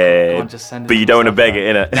like, yeah, come on, just send it. But you don't want to beg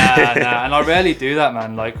it, innit? Nah, and I rarely do that,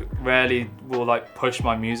 man. Like, rarely will like push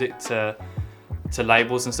my music to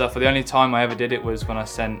labels and stuff. But the only time I ever did it was when I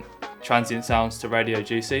sent Transient Sounds to Radio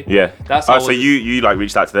Juicy. Yeah. That's so you like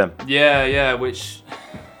reached out to them? Yeah,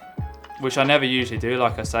 which I never usually do,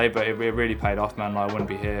 like I say, but it really paid off, man. Like, I wouldn't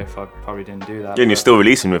be here if I probably didn't do that. Yeah, and you're still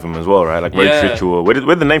releasing with them as well, right? Like Road Ritual. Where did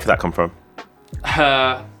the name for that come from?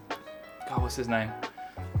 God, what's his name?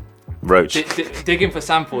 Roach. Digging for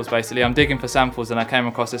samples, basically. I'm digging for samples, and I came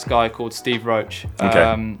across this guy called Steve Roach. Okay.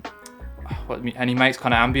 And he makes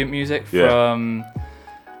kind of ambient music from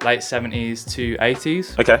late 70s to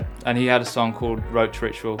 80s. Okay. And he had a song called Roach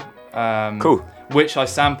Ritual. Cool. Which I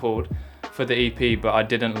sampled for the EP, but I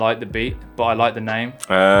didn't like the beat, but I liked the name.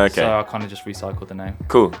 Okay. So I kind of just recycled the name.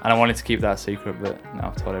 Cool. And I wanted to keep that secret, but now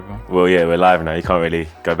I've told everyone. Well, yeah, we're live now. You can't really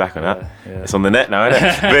go back on that. Yeah. It's on the net now, isn't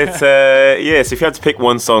it? But so if you had to pick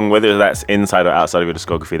one song, whether that's inside or outside of your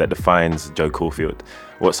discography, that defines Joe Caulfield,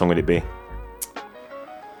 what song would it be?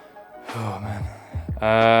 Oh man.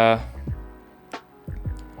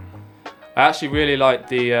 I actually really like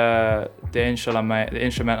the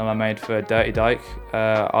instrumental I made for Dirty Dyke,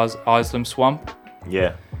 Islam Swamp.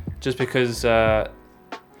 Yeah. Just because I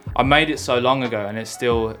made it so long ago, and it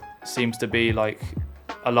still seems to be like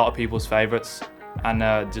a lot of people's favorites, and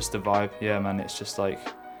just the vibe. Yeah, man, it's just like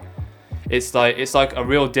it's like a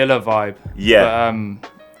real Dilla vibe. Yeah. But,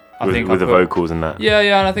 I think with the vocals and that. Yeah,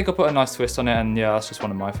 and I think I put a nice twist on it, and yeah, that's just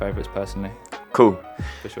one of my favorites personally. Cool.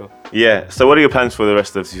 For sure. Yeah. So, what are your plans for the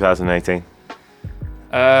rest of 2018?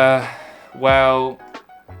 Well,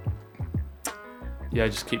 yeah,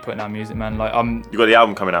 just keep putting out music, man. Like You got the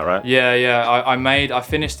album coming out, right? Yeah. I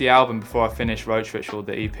finished the album before I finished Roach Ritual,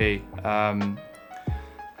 the EP.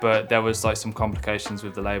 But there was like some complications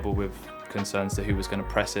with the label, with concerns to who was going to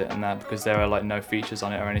press it and that, because there are like no features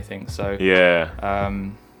on it or anything. So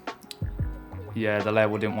the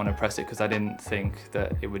label didn't want to press it because they didn't think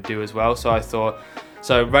that it would do as well. So I thought,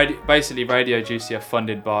 basically Radio Juicy are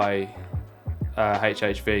funded by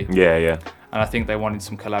HHV. Yeah. And I think they wanted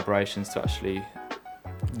some collaborations to actually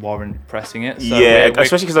warrant pressing it. So yeah,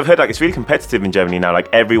 especially because I've heard like it's really competitive in Germany now. Like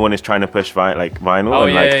everyone is trying to push vinyl. Oh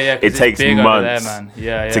and, yeah, like, yeah. It takes months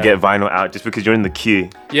there, to get vinyl out just because you're in the queue.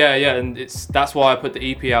 Yeah, and that's why I put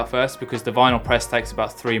the EP out first, because the vinyl press takes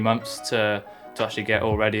about 3 months to actually get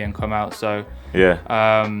all ready and come out. So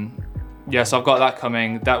so I've got that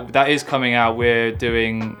coming. That is coming out. We're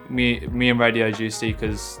doing me and Radio Juicy,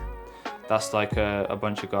 because that's like a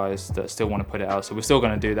bunch of guys that still want to put it out. So we're still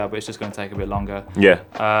going to do that, but it's just going to take a bit longer. Yeah.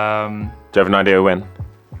 Do you have an idea when?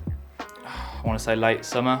 I want to say late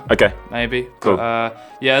summer. Okay. Maybe. Cool. But,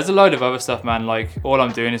 there's a load of other stuff, man. Like all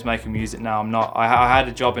I'm doing is making music now. I had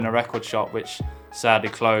a job in a record shop, which sadly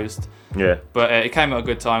closed. Yeah. But it came at a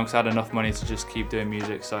good time because I had enough money to just keep doing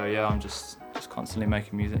music. So yeah, I'm just constantly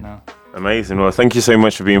making music now. Amazing. Well, thank you so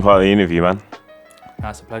much for being part of the interview, man.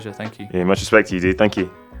 That's a pleasure. Thank you. Yeah, much respect to you, dude. Thank you.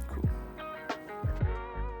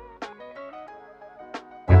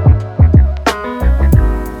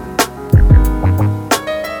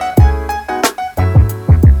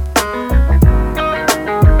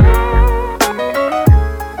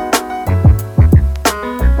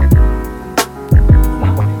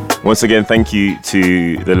 Once again, thank you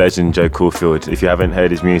to the legend Joe Caulfield. If you haven't heard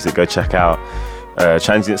his music, go check out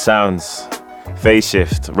Transient Sounds, Phase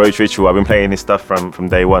Shift, Roach Ritual. I've been playing his stuff from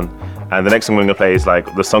day one. And the next song I'm going to play is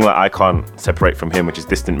like the song that I can't separate from him, which is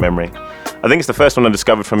Distant Memory. I think it's the first one I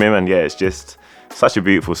discovered from him, and yeah, it's just such a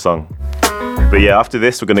beautiful song. But yeah, after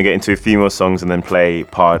this, we're going to get into a few more songs and then play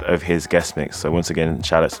part of his guest mix. So once again,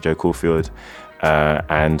 shout out to Joe Caulfield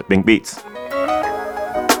and Bink Beats.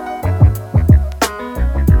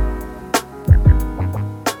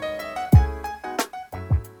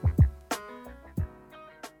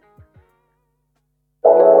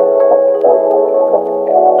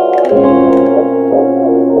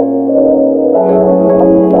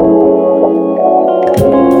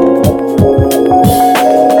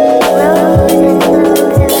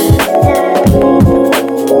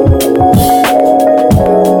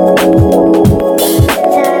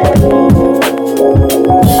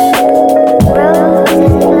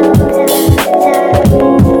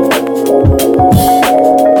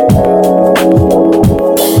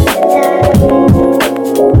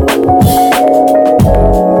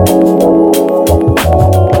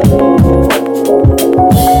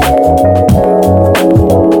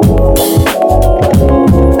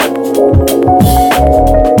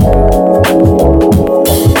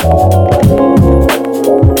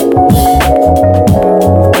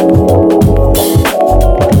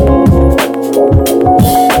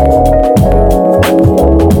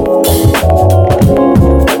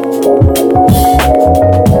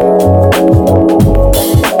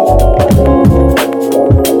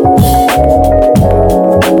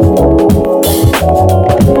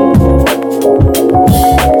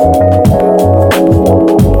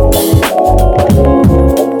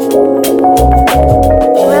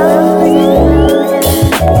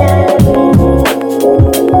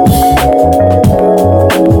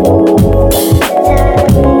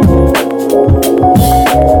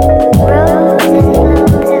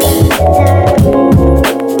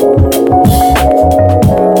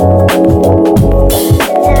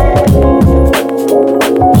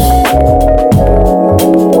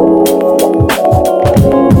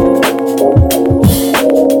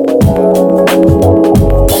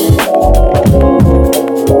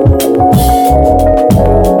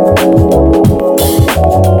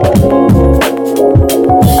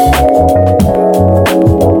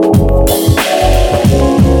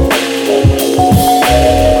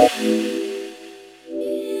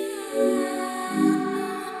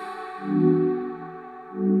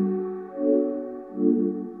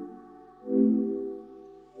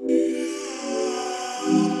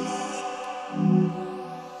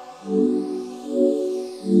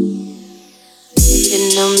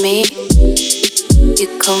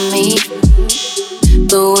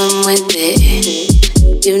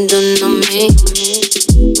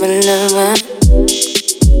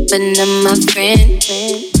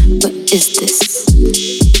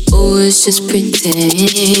 Just pretend,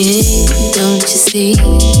 don't you see?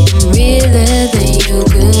 I'm realer than you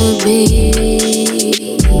could be.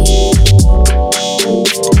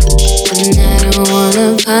 And I don't wanna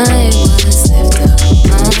fight what's left of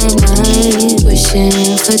my mind. Wishing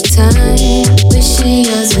for time, wishing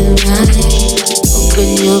yours and mine. Open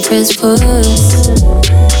your press pause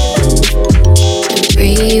and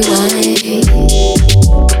rewind.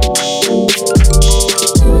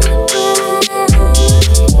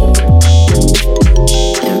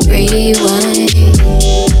 Rewind.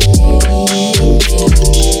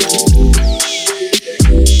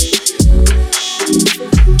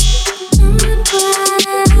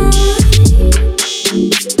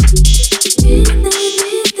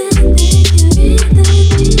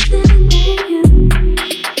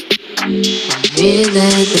 realer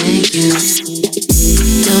than you.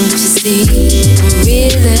 Don't you see, I'm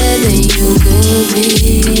realer than you could be.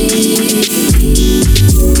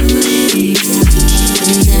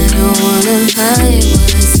 And I don't wanna hide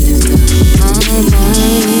what's left of my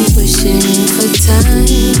mind. Wishing for time,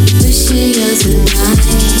 wishing yours and mine.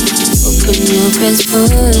 Open your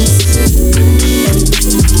passport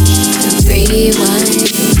and rewind.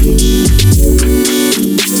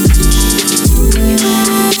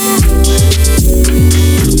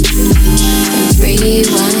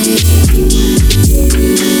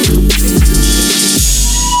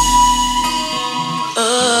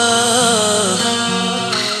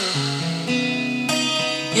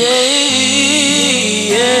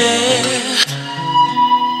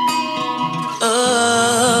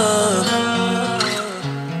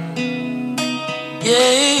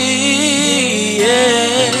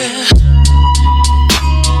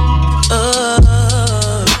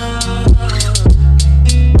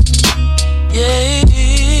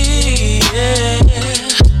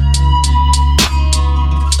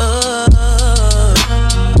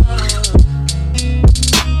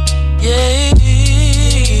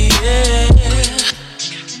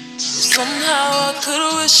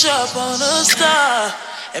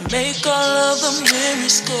 Make all of the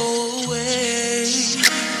memories go away.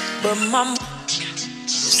 But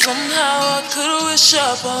somehow I could wish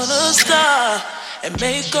up on a star and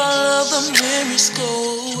make all of the memories go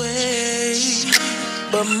away.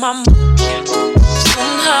 But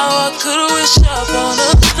somehow I could wish up on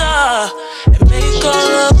a star and make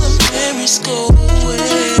all of the memories go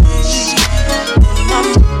away.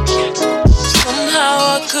 Somehow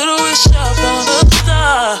I could wish up on a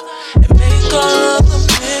star and make all of the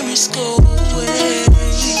memories go away.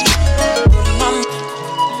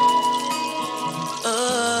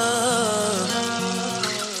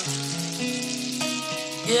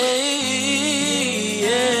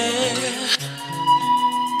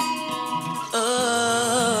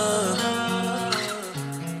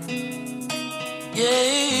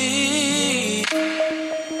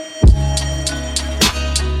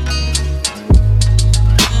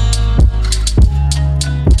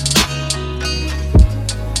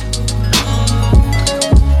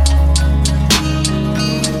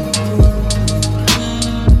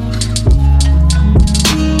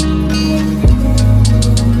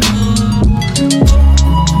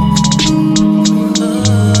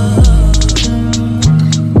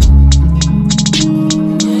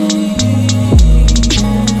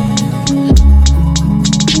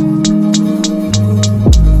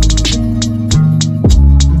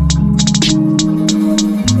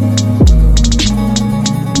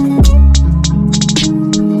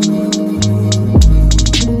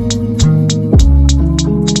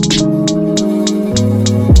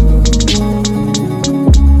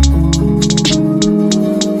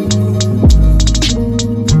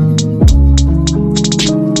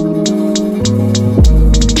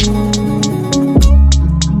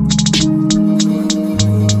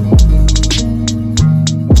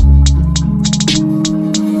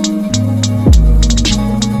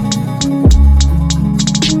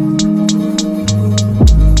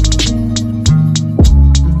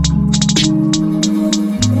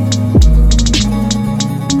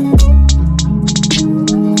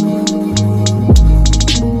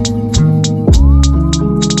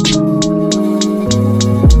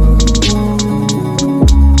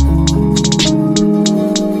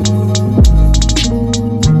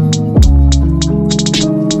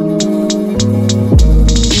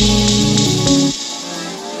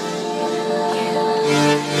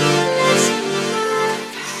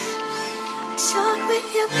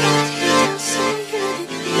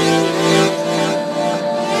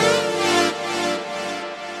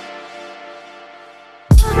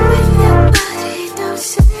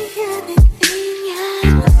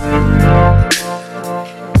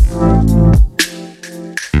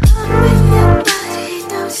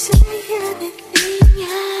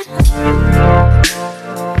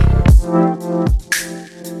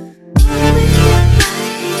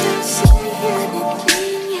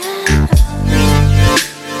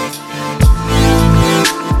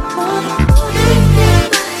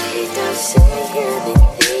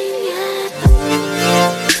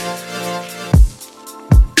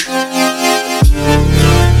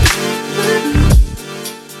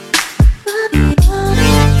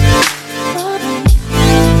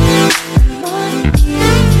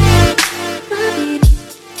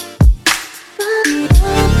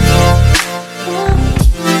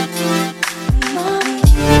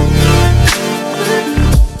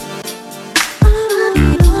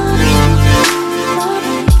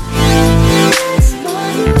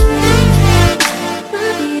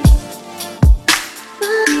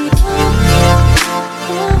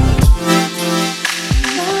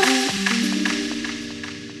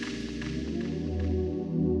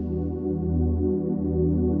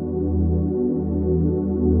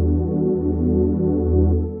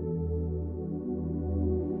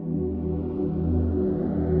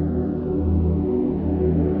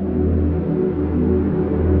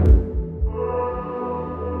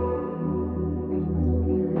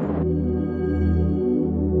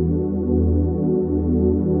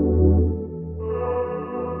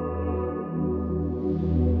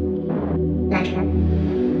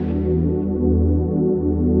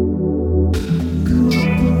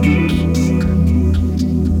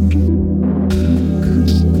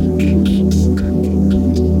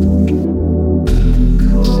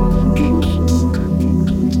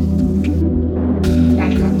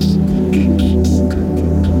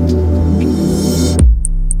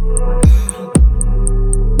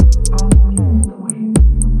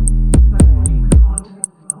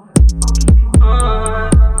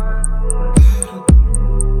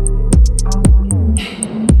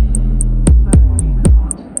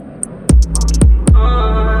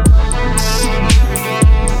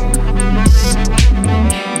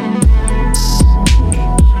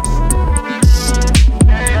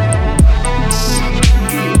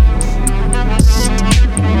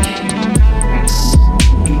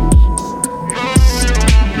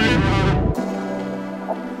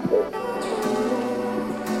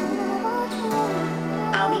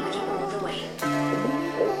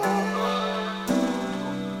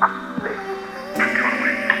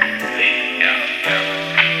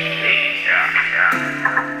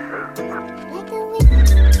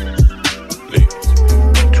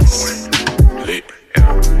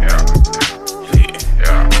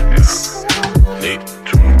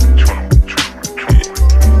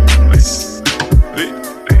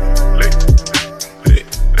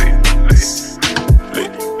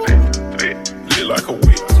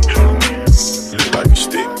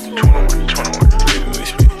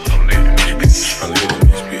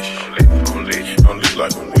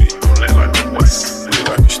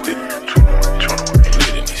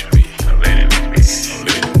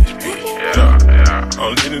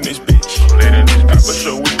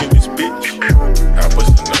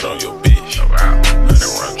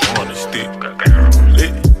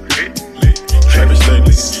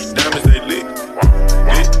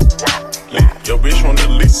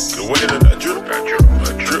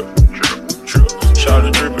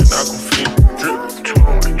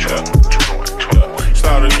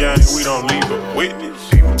 we don't leave a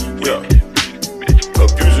witness. Yeah.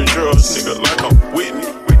 Abusing drugs, nigga, like I'm Whitney.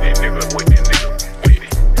 Whitney, nigga, Whitney, nigga.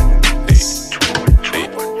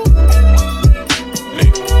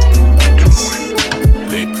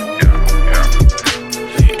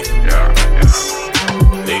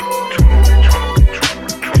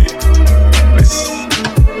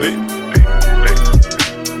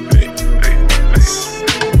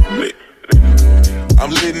 I'm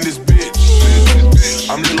lit in this bitch.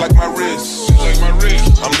 I'm lit like my wrist.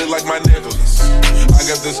 I'm lit like my necklace. I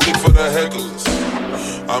got the stick for the hecklers.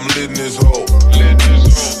 I'm lit in this hole.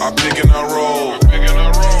 I pick and I roll.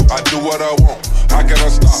 I do what I want. I gotta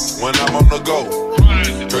stop when I'm on the go.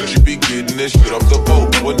 Heard you be getting this shit off the boat.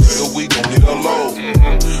 What nigga, we gon' need a load.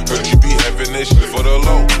 Heard you be having this shit for the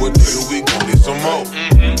low. What nigga, we gon' need some more.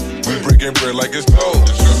 We breaking bread like it's toast.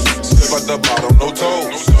 Step out the bottom, no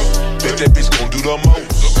toes. Bet that bitch gon' do the most.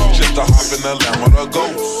 Just to hop in the lamb or the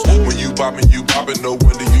ghost. When you poppin', no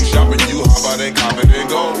wonder you shopping. You hop out and cop it and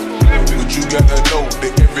go. But you gotta know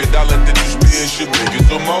that every dollar that you spend should make it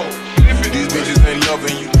some more. These bitches ain't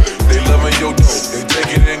loving you, they loving your dough. They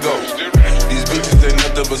take it and go. These bitches ain't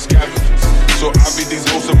nothing but scavengers. So I be these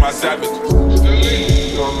hoes of my savages.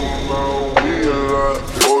 Talking about we a lot.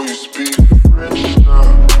 Oh, you speak French now.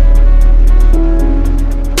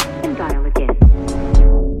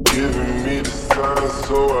 Giving me the sign,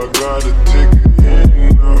 so I gotta take it in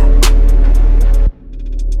now.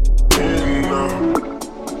 In now.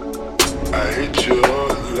 I hit you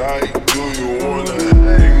up like, do you wanna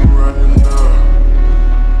hang right now?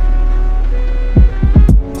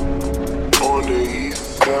 On the east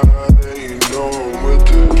side, and you know I'm with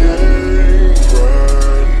the gang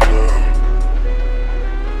right now.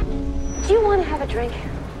 Do you wanna have a drink?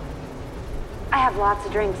 I have lots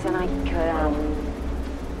of drinks and I could,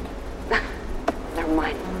 never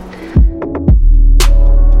mind.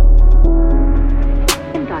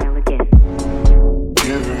 Dial again.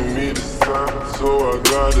 Giving me the sign, so I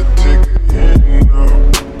gotta take it in now.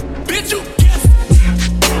 Bitch, you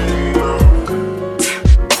in now.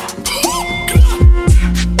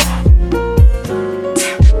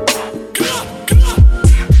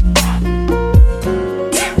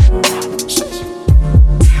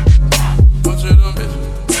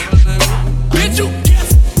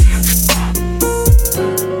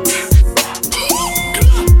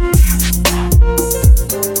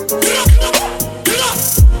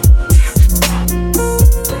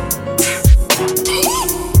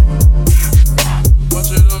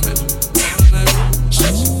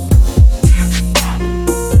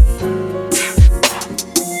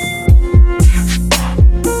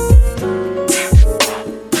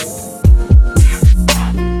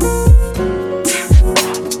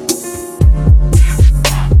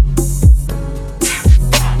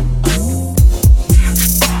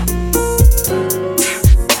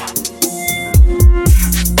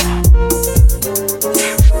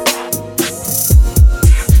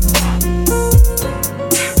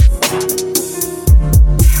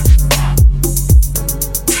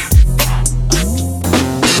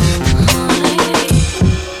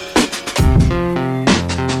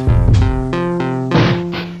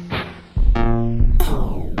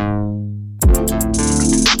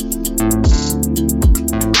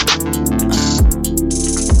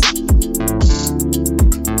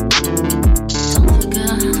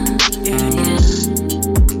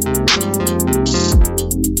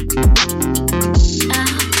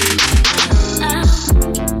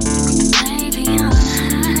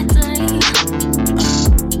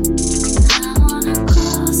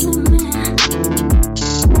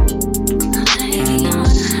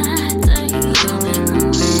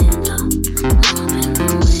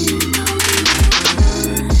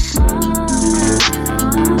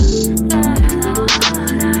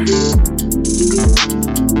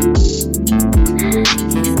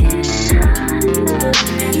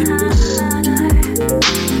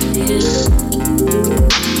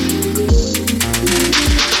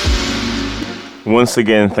 Once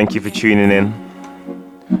again, thank you for tuning in.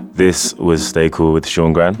 This was Stay Cool with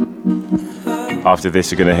Sean Gran. After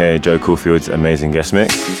this, you're going to hear Joe Caulfield's amazing guest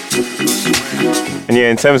mix. And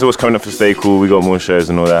yeah, in terms of what's coming up for Stay Cool, we got more shows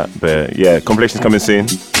and all that. But yeah, compilation's coming soon.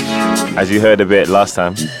 As you heard a bit last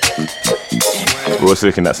time, we're also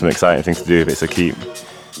looking at some exciting things to do with it, so keep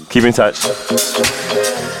in touch.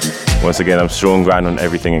 Once again, I'm Sean Gran on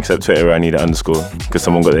everything except Twitter where I need an underscore because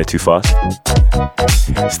someone got there too fast.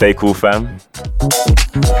 Stay cool, fam.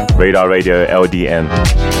 Radar Radio LDN.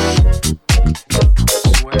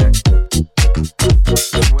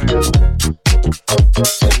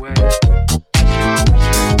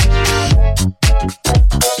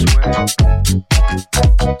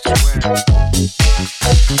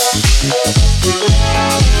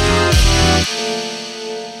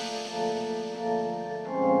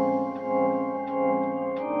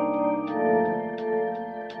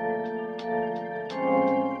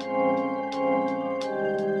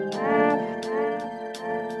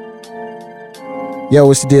 Yo,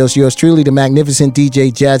 what's the deal? It's yours truly, the magnificent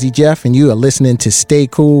DJ Jazzy Jeff, and you are listening to Stay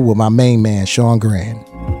Cool with my main man, Sean Grand.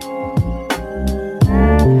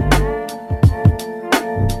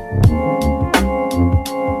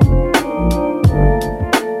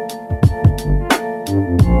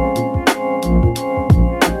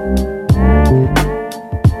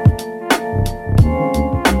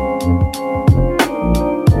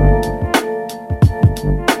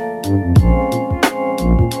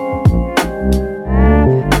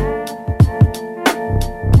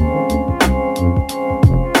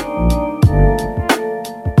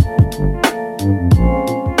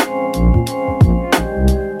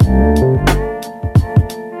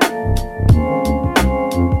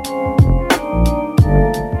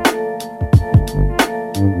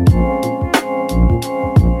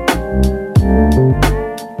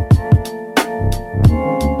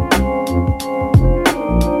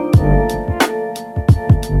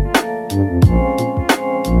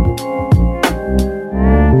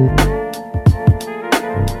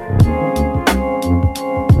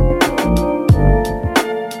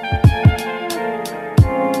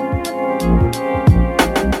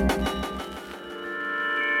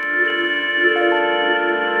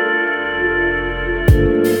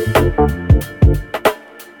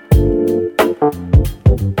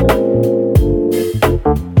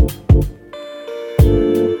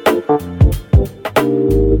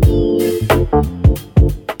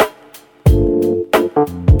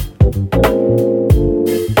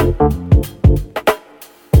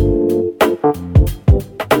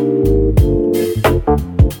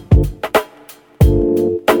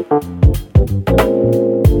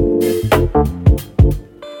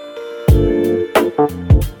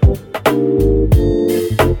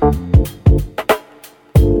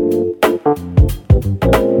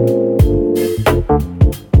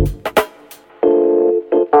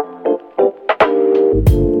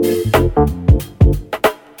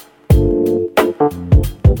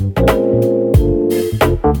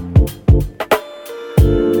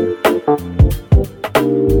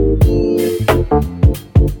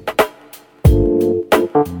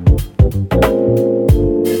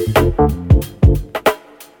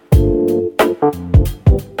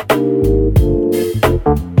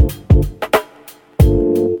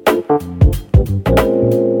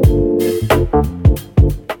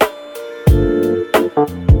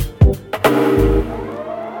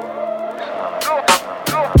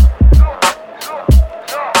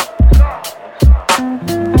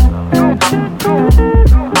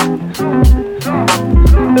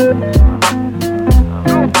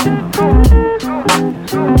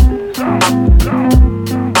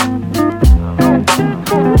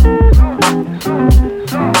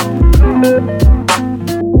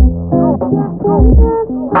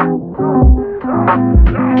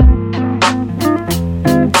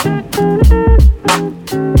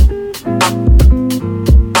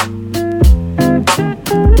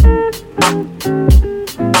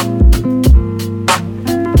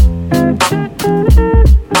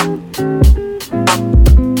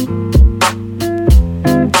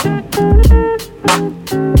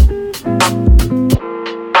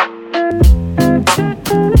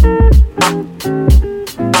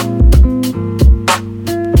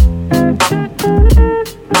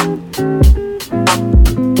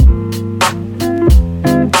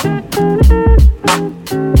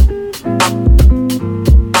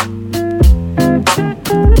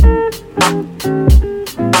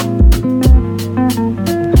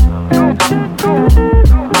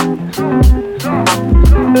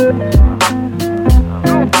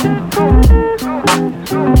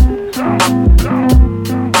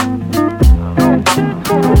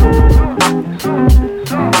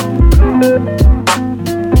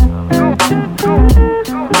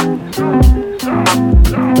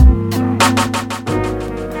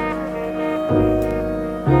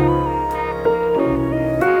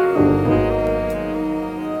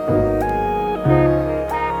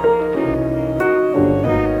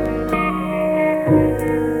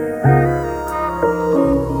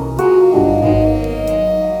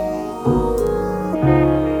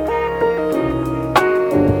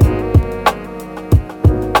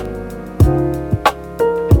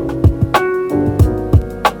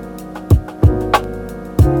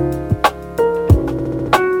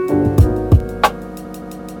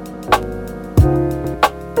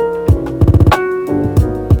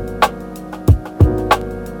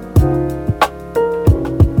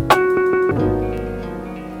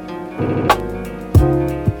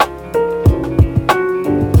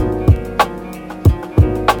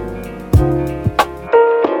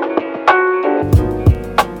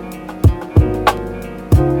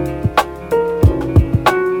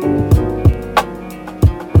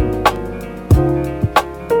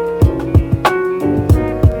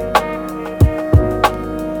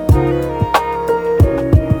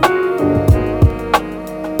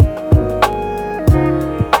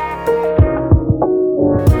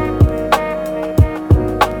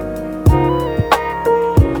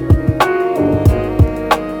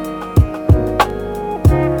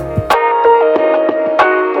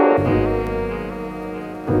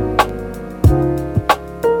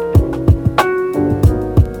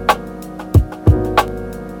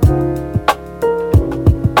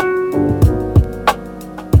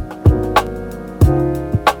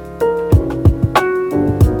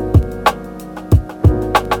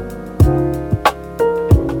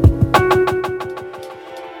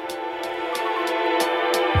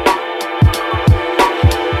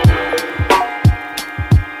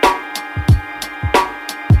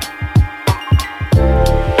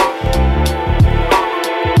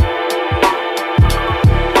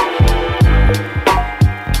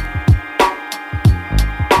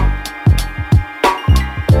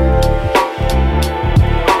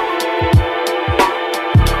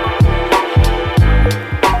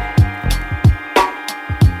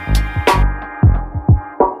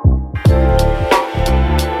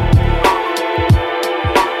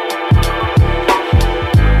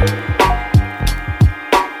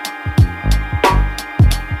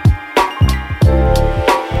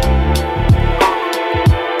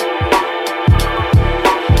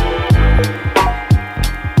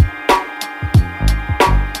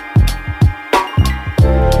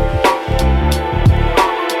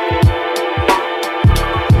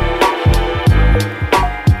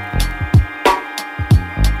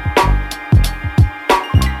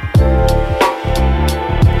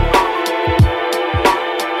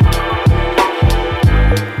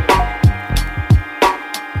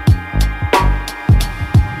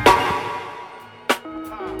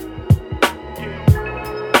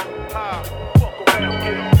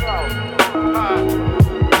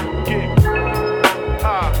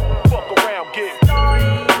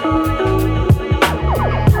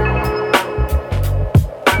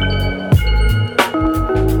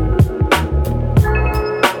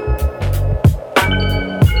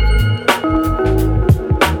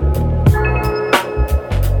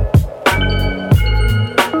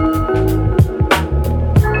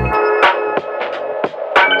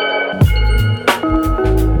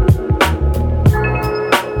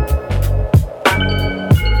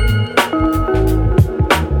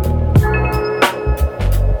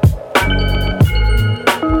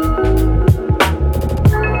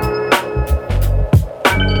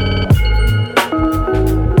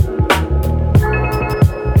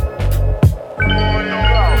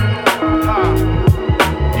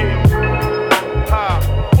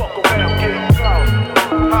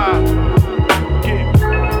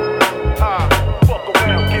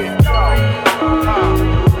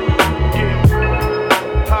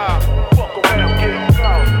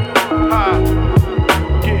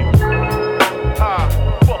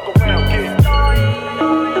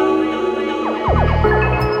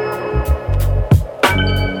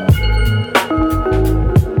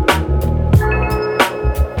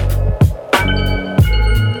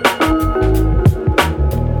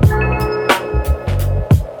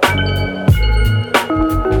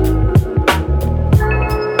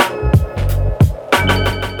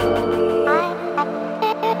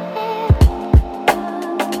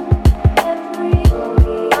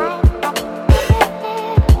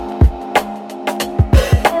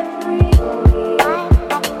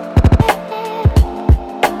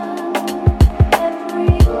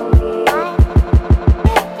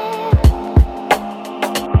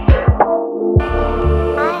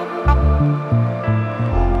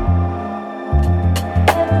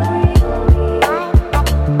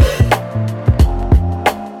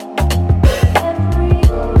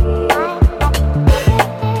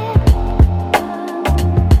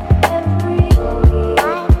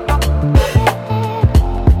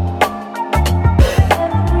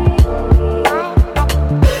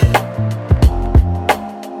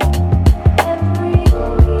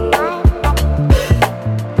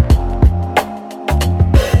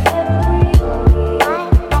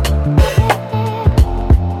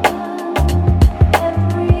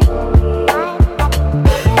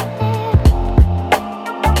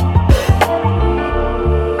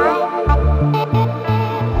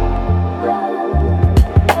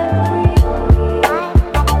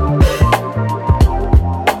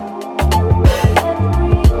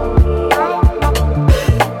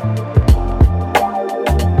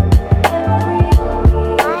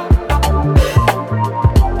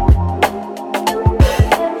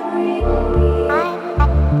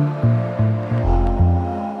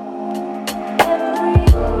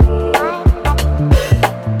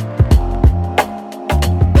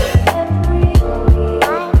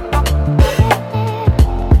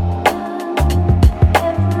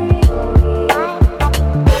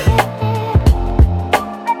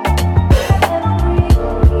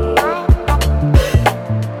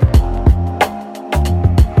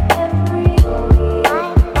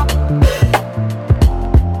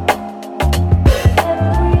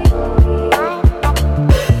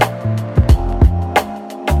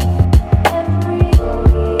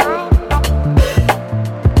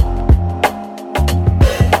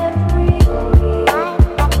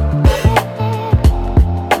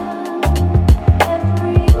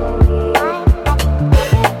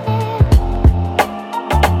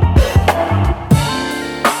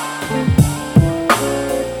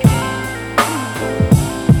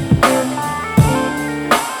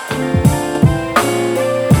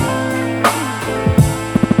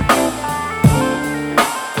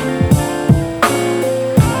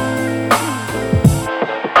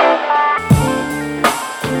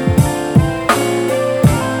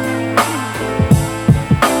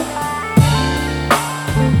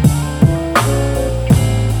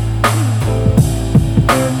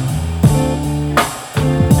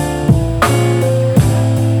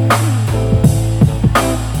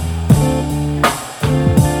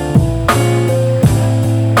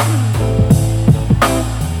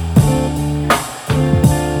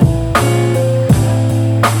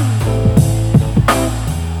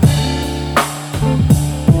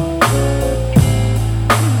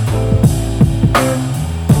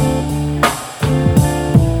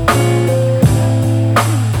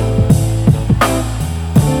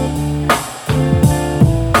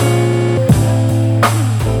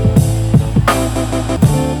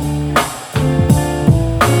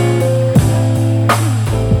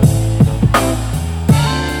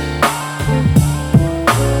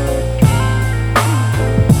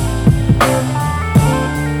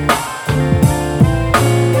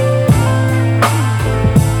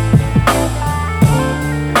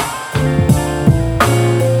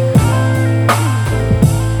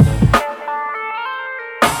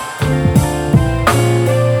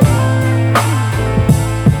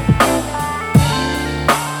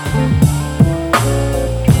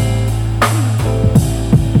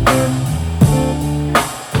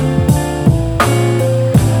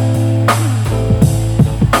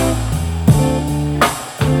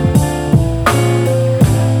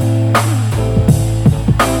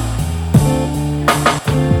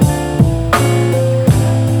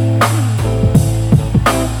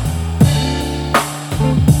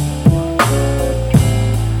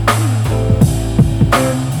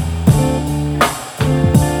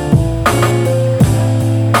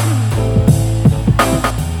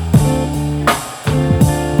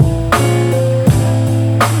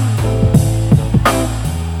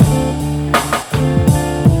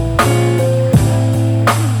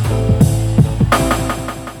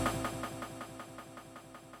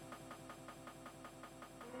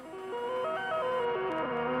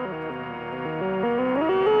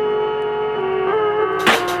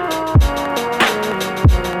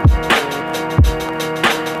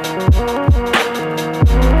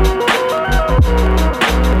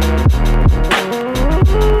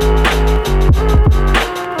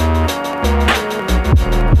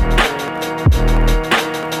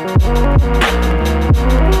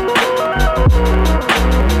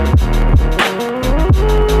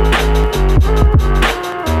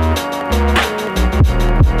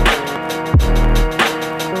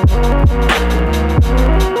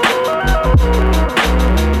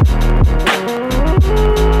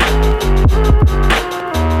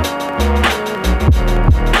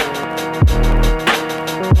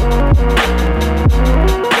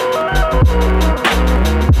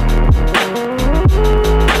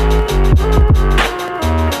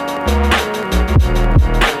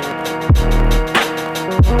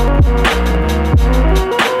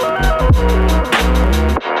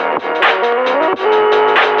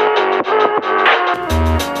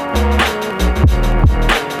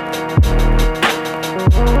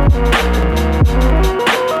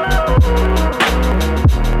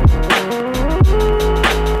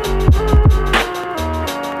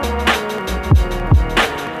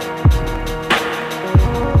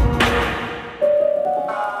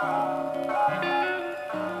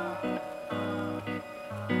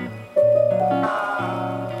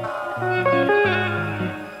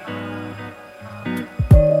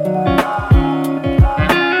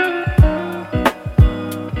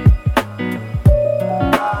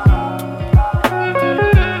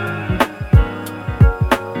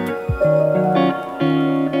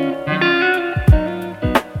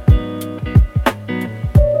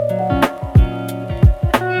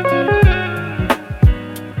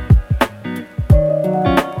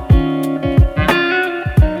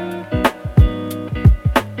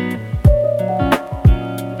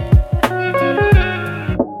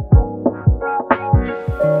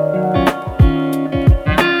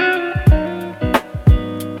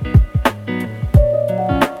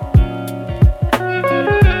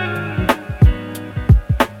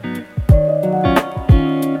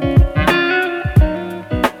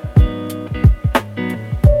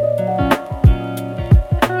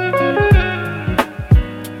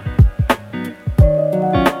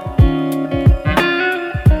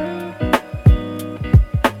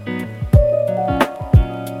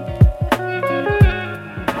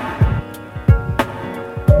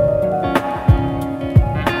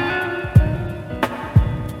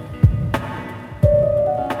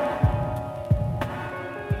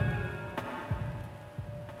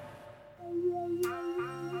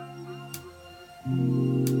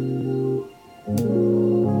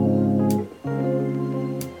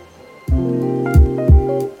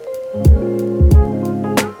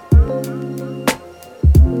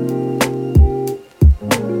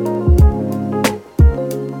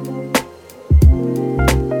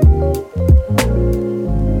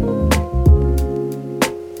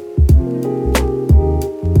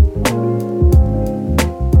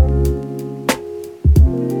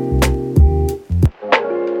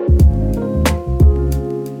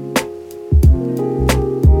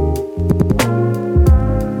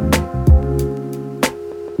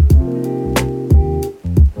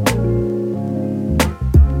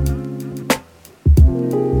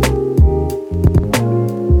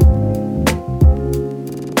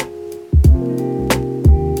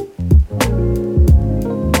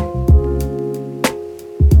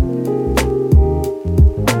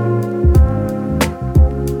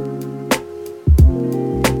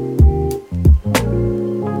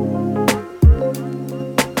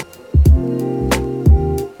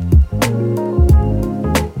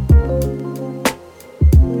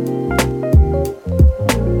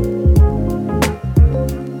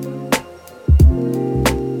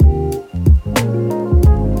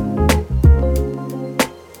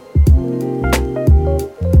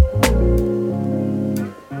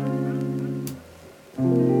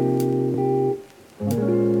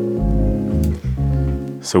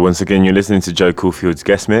 So once again, you're listening to Joe Coolfield's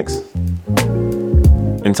guest mix.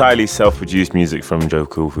 Entirely self-produced music from Joe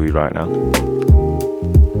Coolfield right now.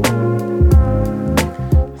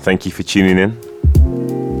 Thank you for tuning in.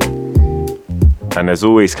 And as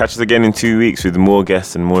always, catch us again in 2 weeks with more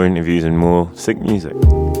guests and more interviews and more sick music.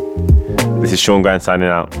 This is Sean Grant signing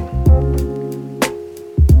out.